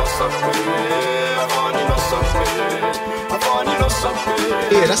 Avani lo sapere, Avani lo sapere, Avani lo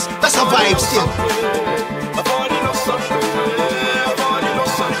sapere. Yeah, that's a vibe still. Avani lo sapere, Avani lo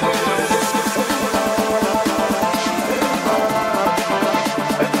sapere.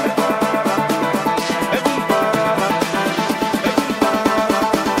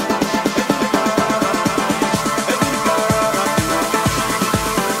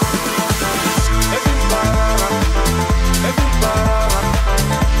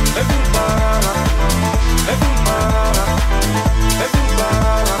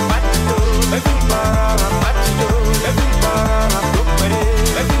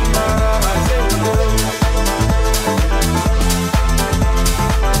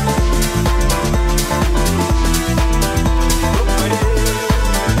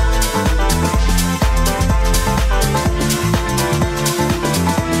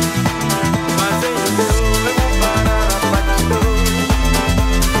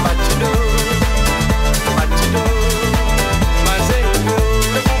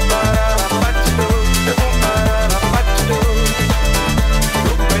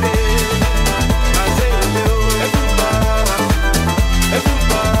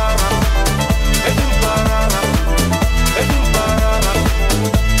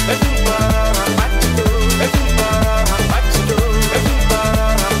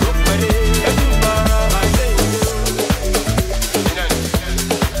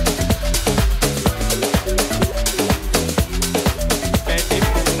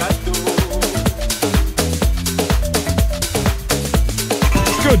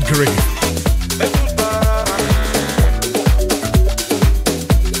 Good grief.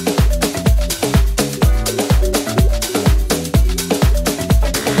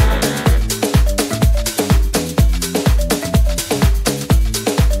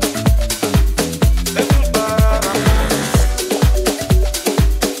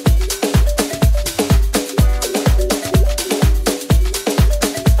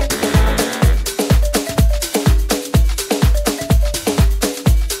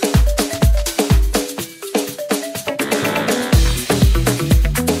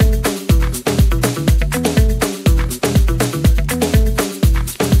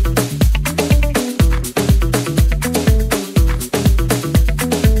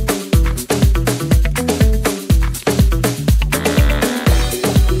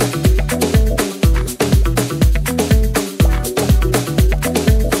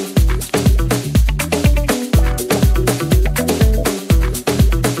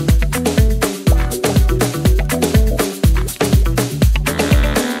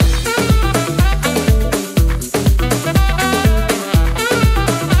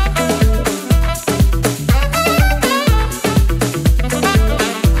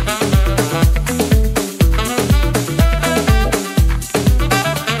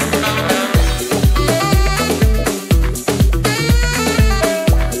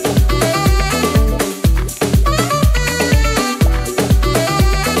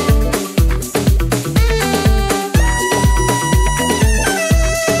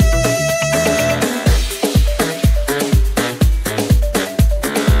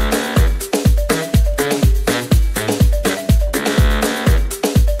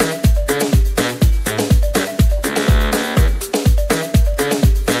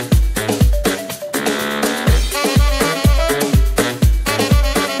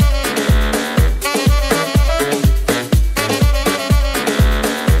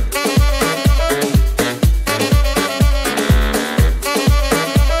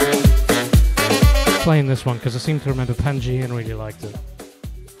 Playing this one because I seem to remember Pangean really liked it.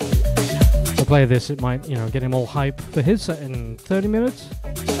 If I play this, it might, get him all hype for his set in 30 minutes.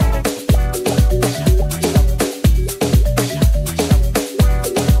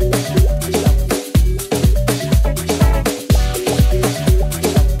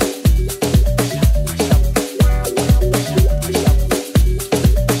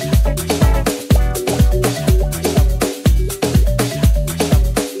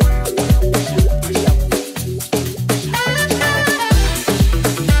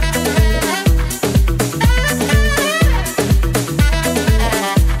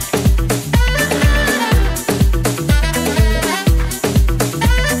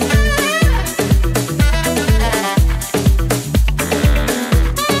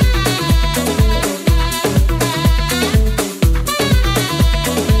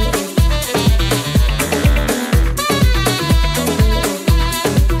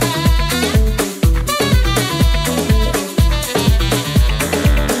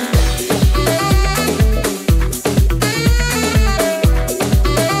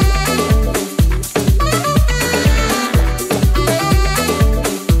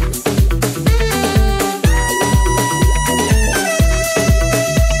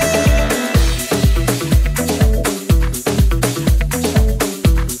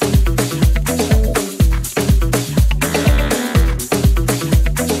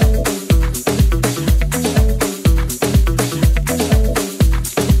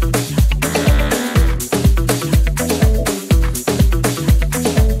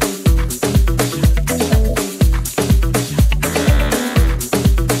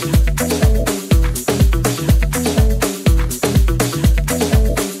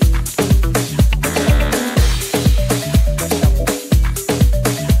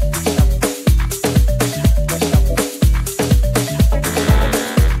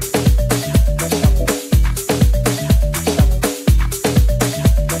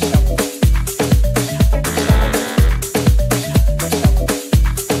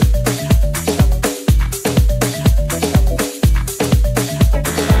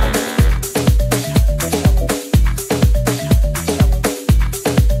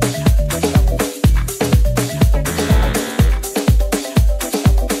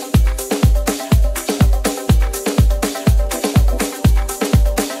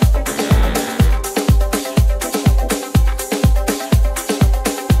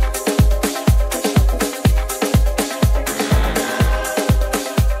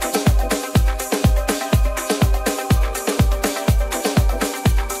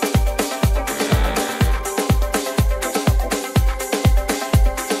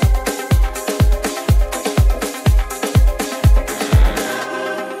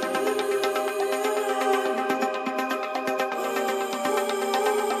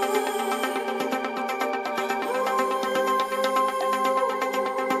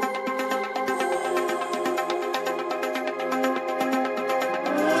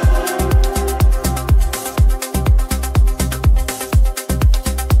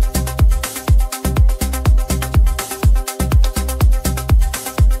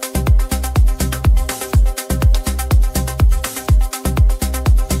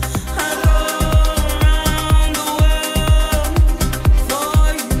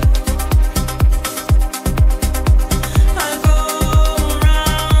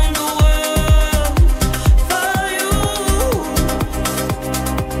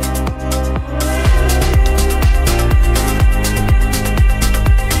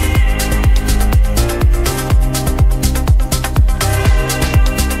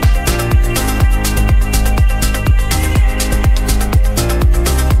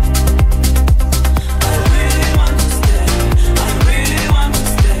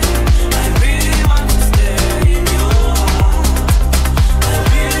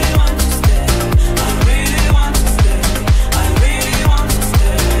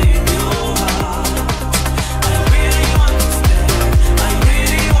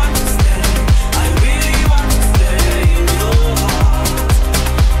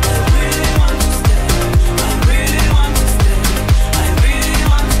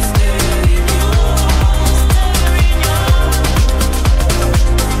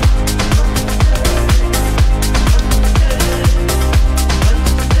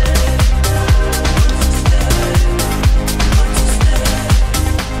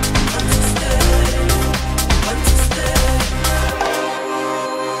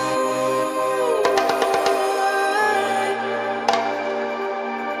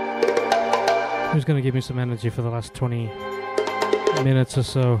 who's going to give me some energy for the last 20 minutes or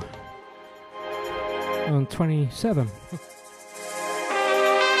so. 27.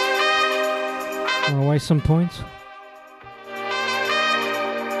 Want to waste some points?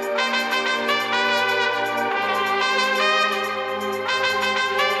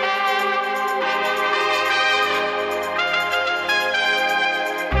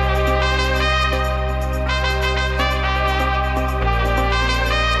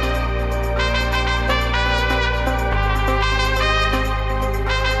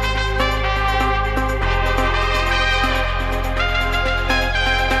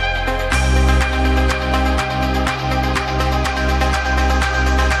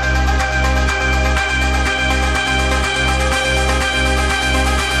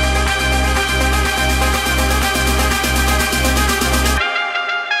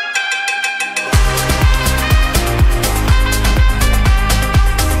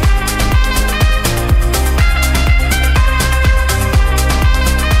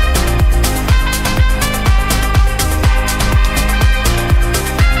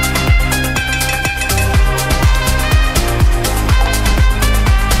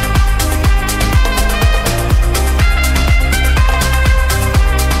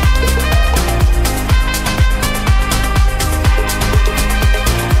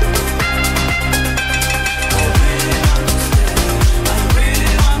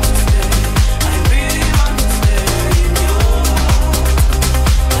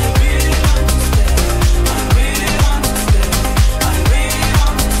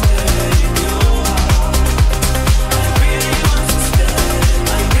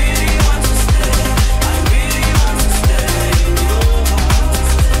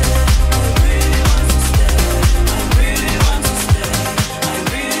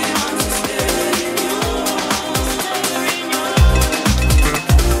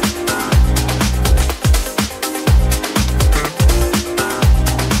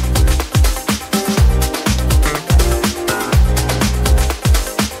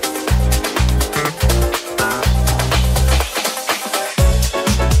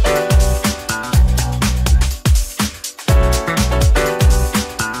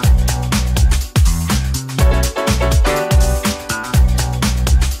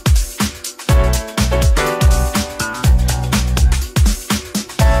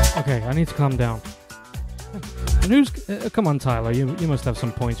 I need to calm down. And who's... come on, Tyler. You must have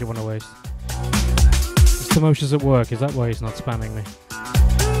some points you want to waste. It's Timosha's at work. Is that why he's not spamming me?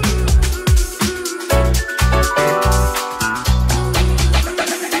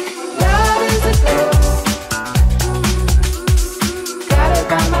 Love is a girl, got it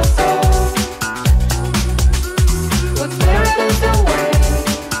by my soul. What spirit is away,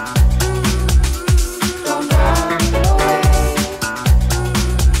 don't run away.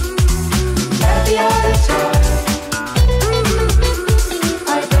 Every other time I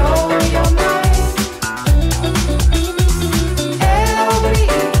blow your mind.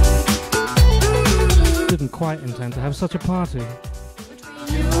 L-O-V-E. Didn't quite intend to have such a party. You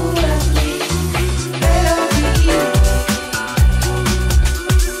and me, L-O-V-E.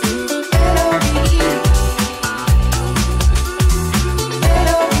 L-O-V-E.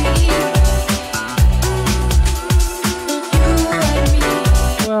 L-O-V-E. You and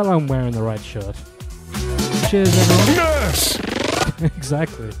me. Well, I'm wearing the right shirt. Cheers, everyone. Yes!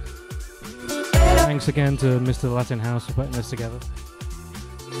 Exactly. Thanks again to Mr. Latin House for putting this together.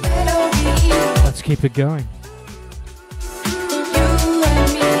 L-O-V-E. Let's keep it going. You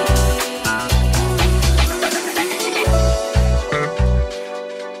and me.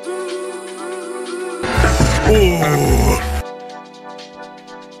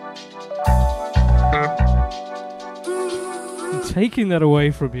 I'm taking that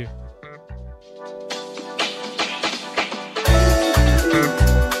away from you.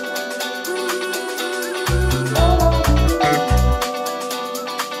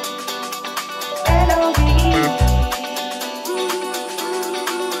 L-O-V-E.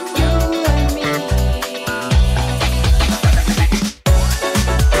 You and me.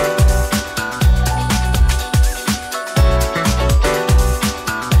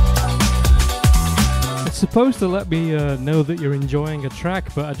 It's supposed to let me know that you're enjoying a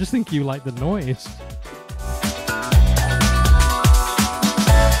track, but I just think you like the noise.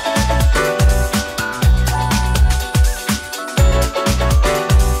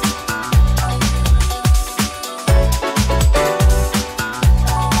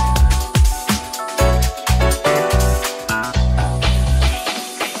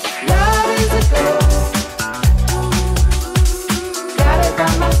 Love is a girl, got it by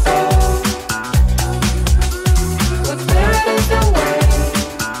my soul. What spirit is away,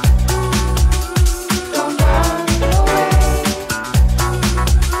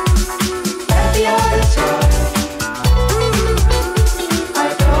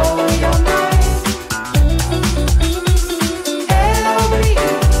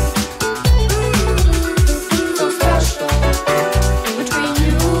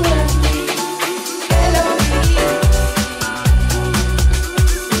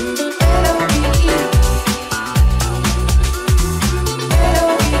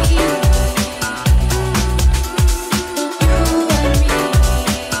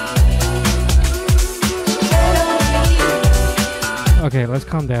 Okay, let's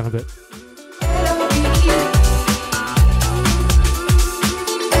calm down a bit.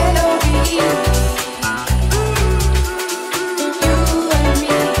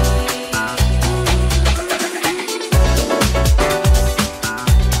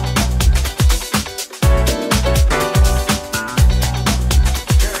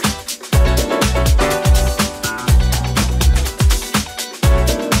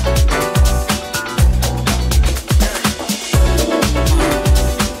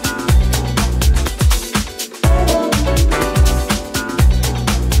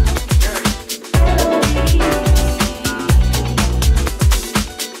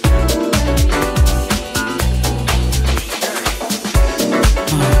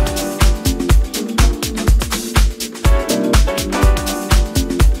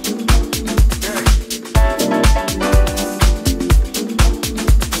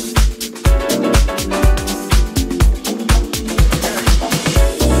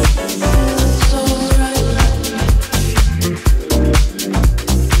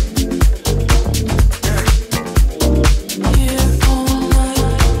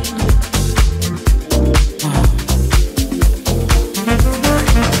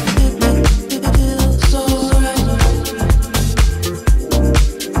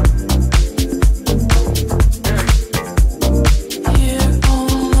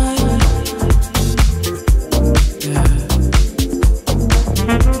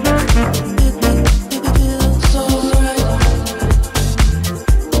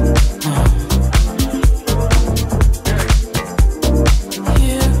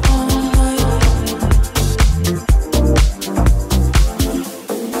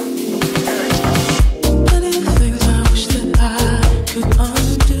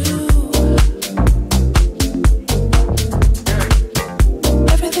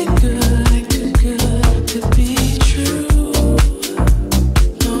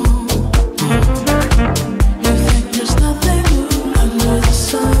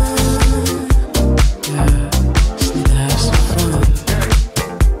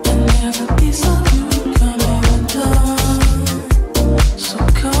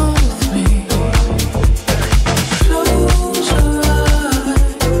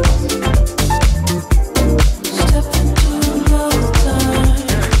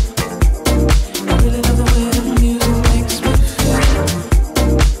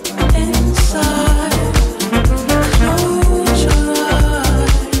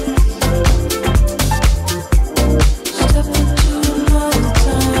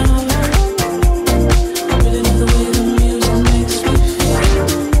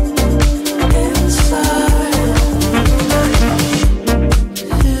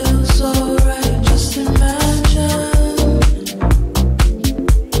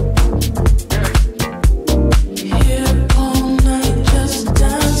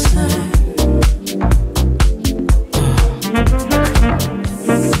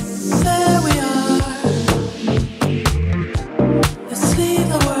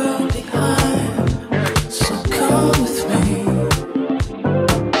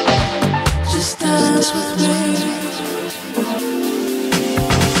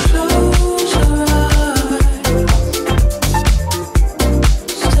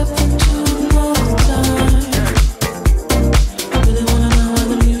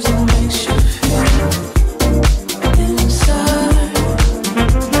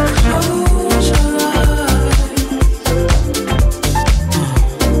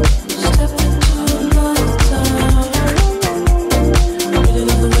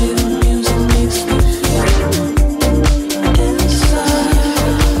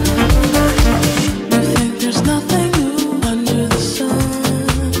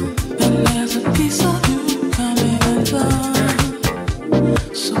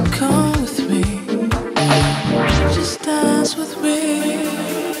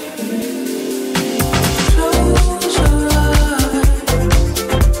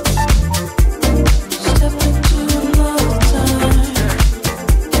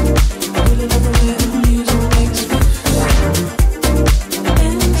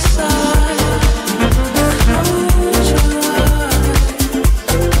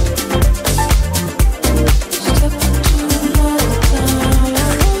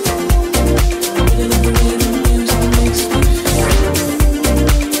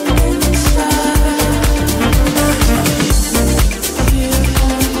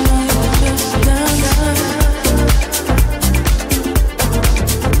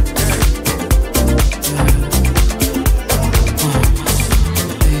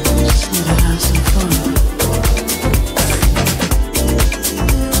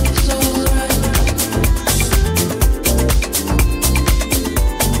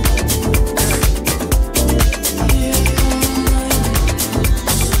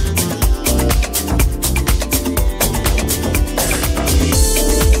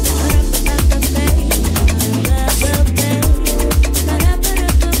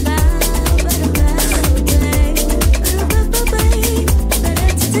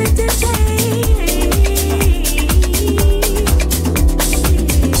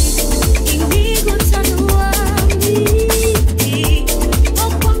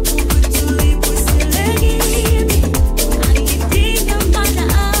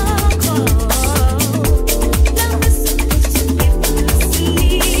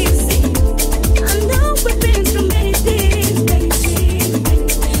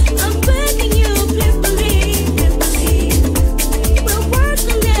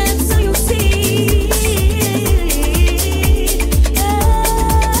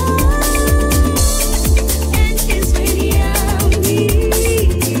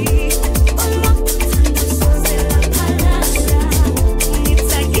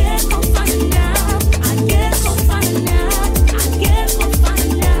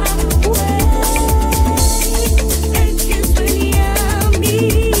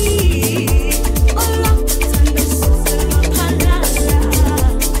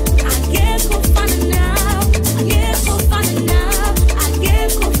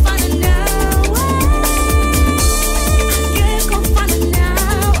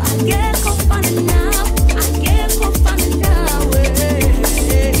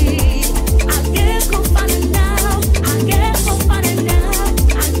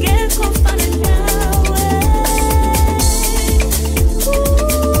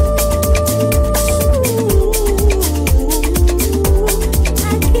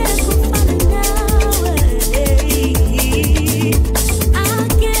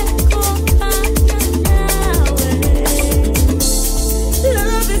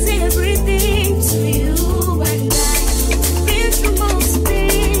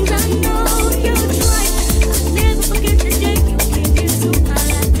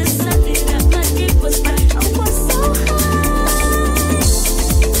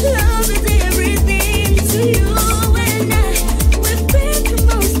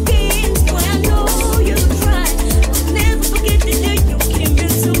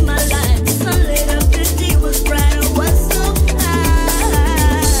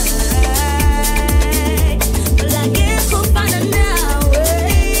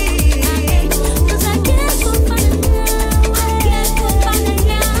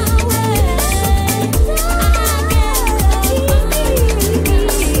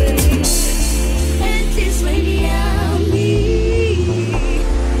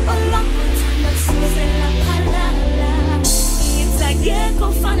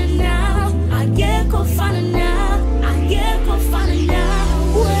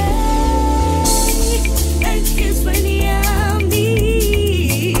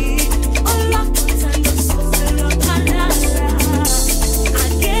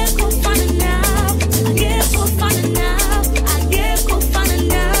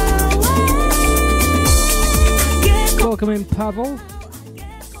 Pavel.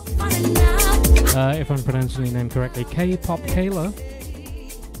 If I'm pronouncing your name correctly, K-Pop Kayla.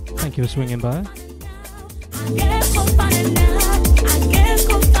 Thank you for swinging by.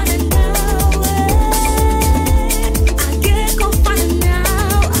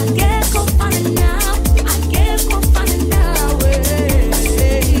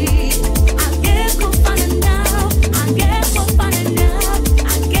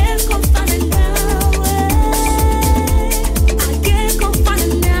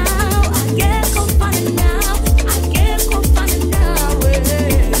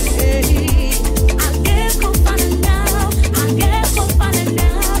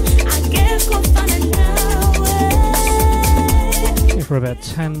 For about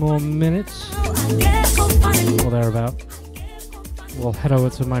 10 more minutes or thereabout, we'll head over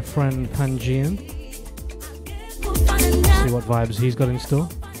to my friend Panjian, see what vibes he's got in store.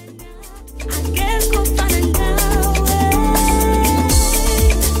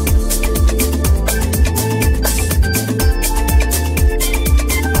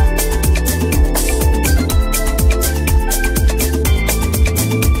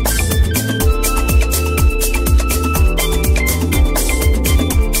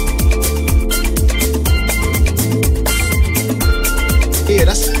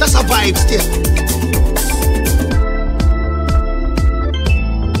 That's a vibe still.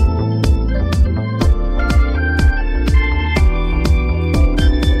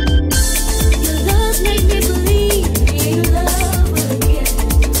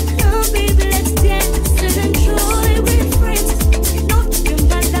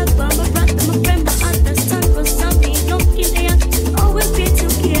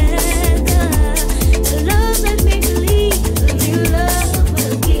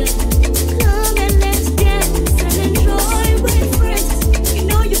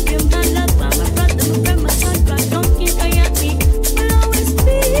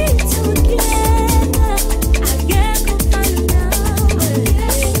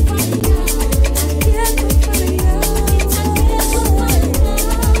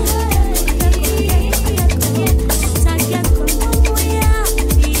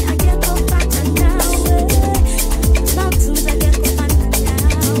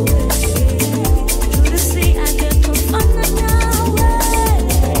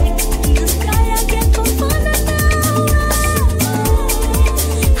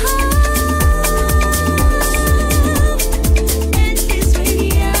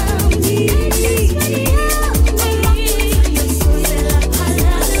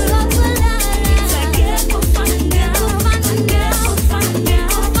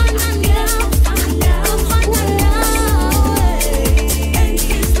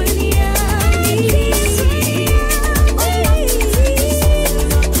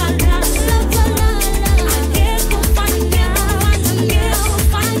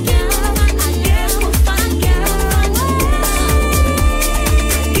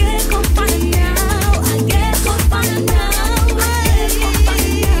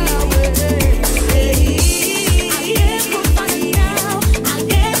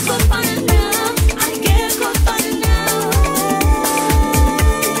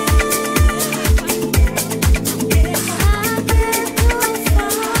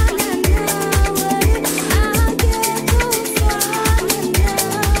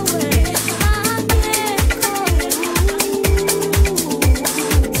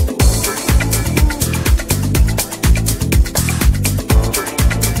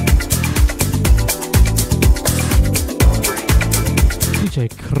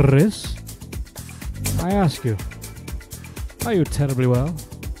 Chris, I ask you, are you terribly well?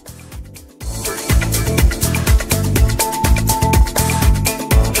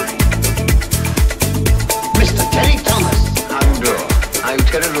 Mr. Terry Thomas. I'm good. I'm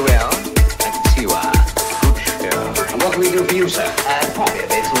terribly well. I can see why. Good show. And what can we do for you, sir? Probably a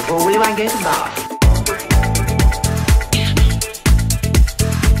bit before will you mind getting a bath?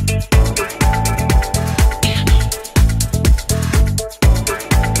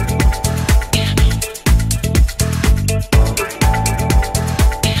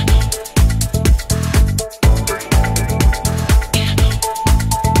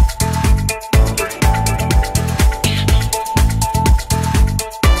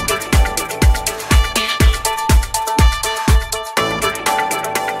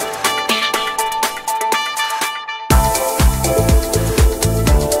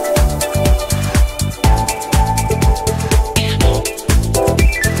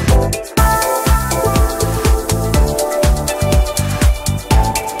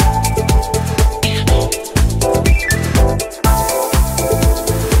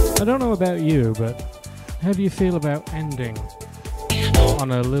 About you, but How do you feel about ending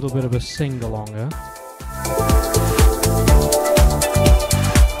on a little bit of a sing-alonger?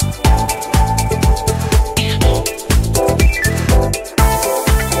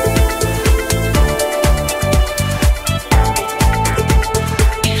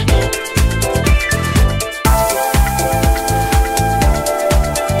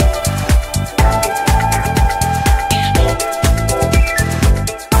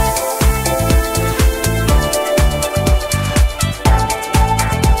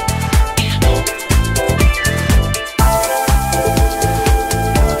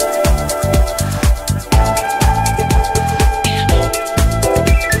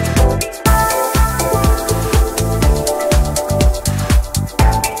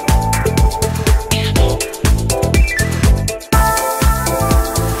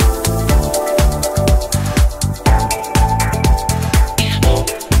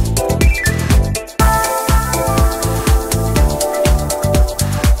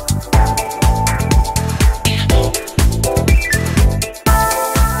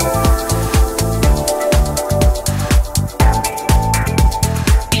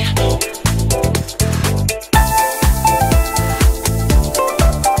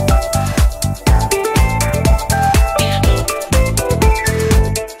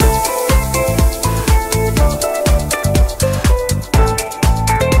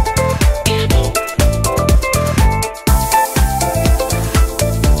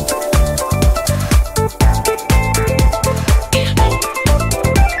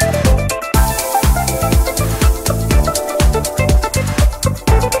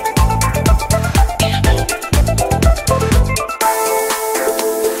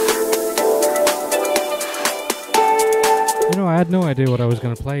 No idea what I was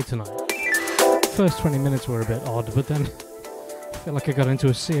going to play tonight. First 20 minutes were a bit odd, but then I feel like I got into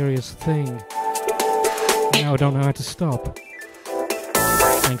a serious thing. Now I don't know how to stop.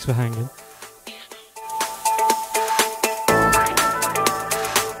 Thanks for hanging.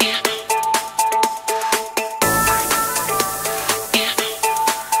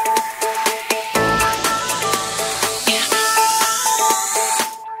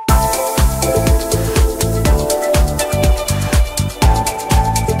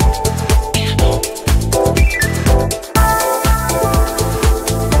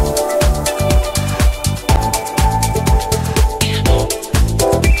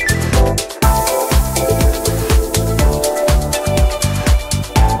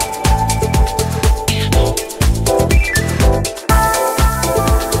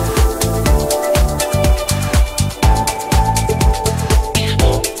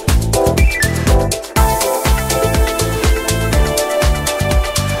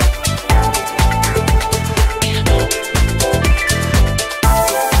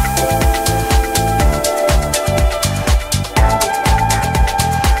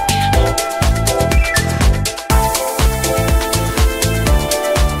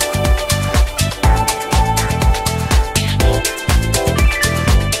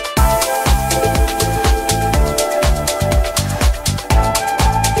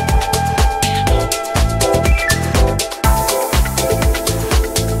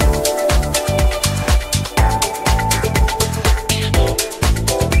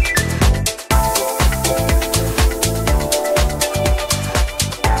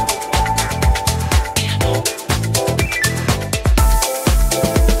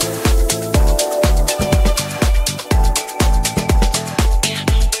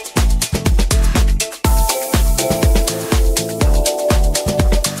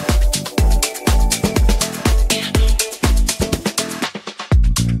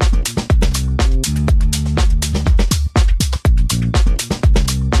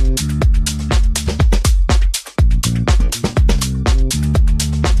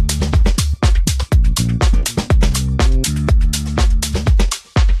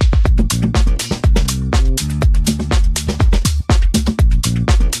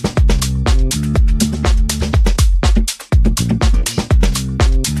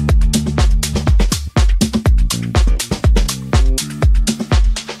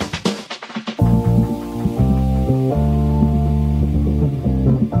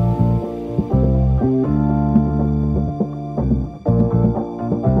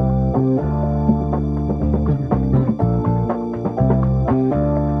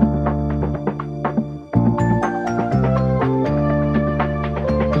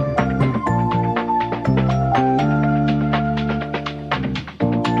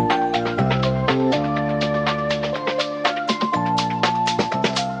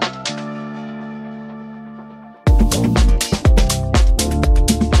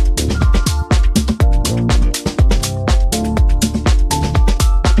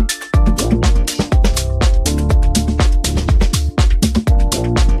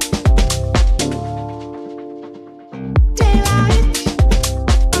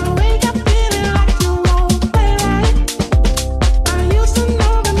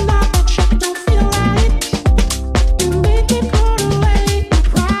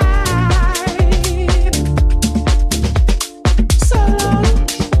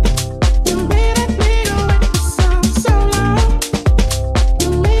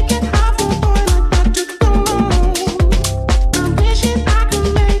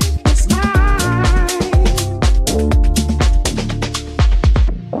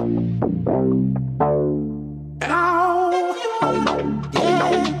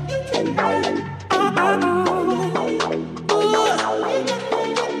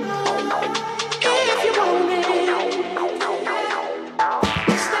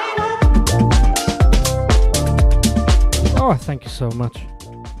 Oh, thank you so much.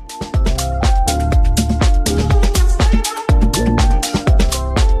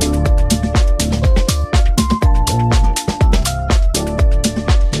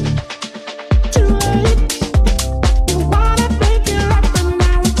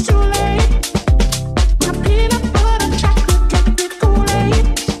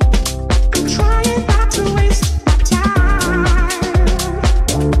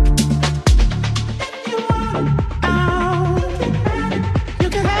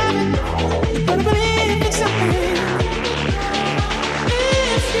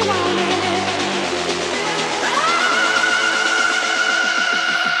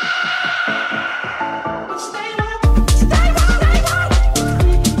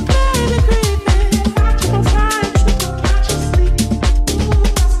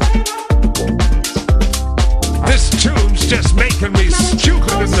 Just making me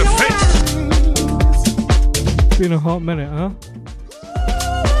stupid in the face. Been a hot minute, huh?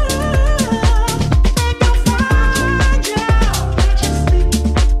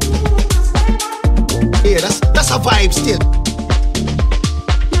 Yeah, that's a vibe still.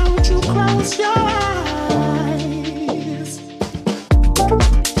 Now would you close your eyes?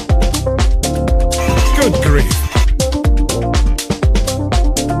 Good grief.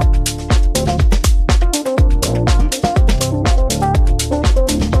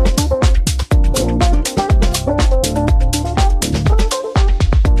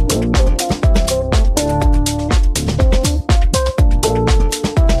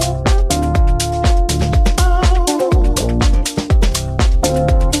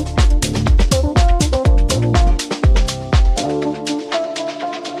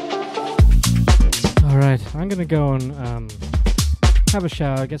 Go and have a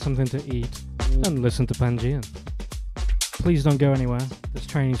shower, get something to eat, and listen to Panji. And please don't go anywhere. This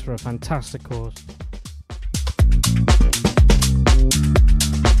training's for a fantastic cause.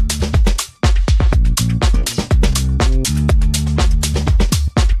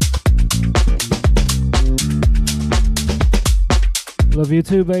 Love you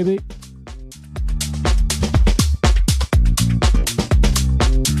too, baby.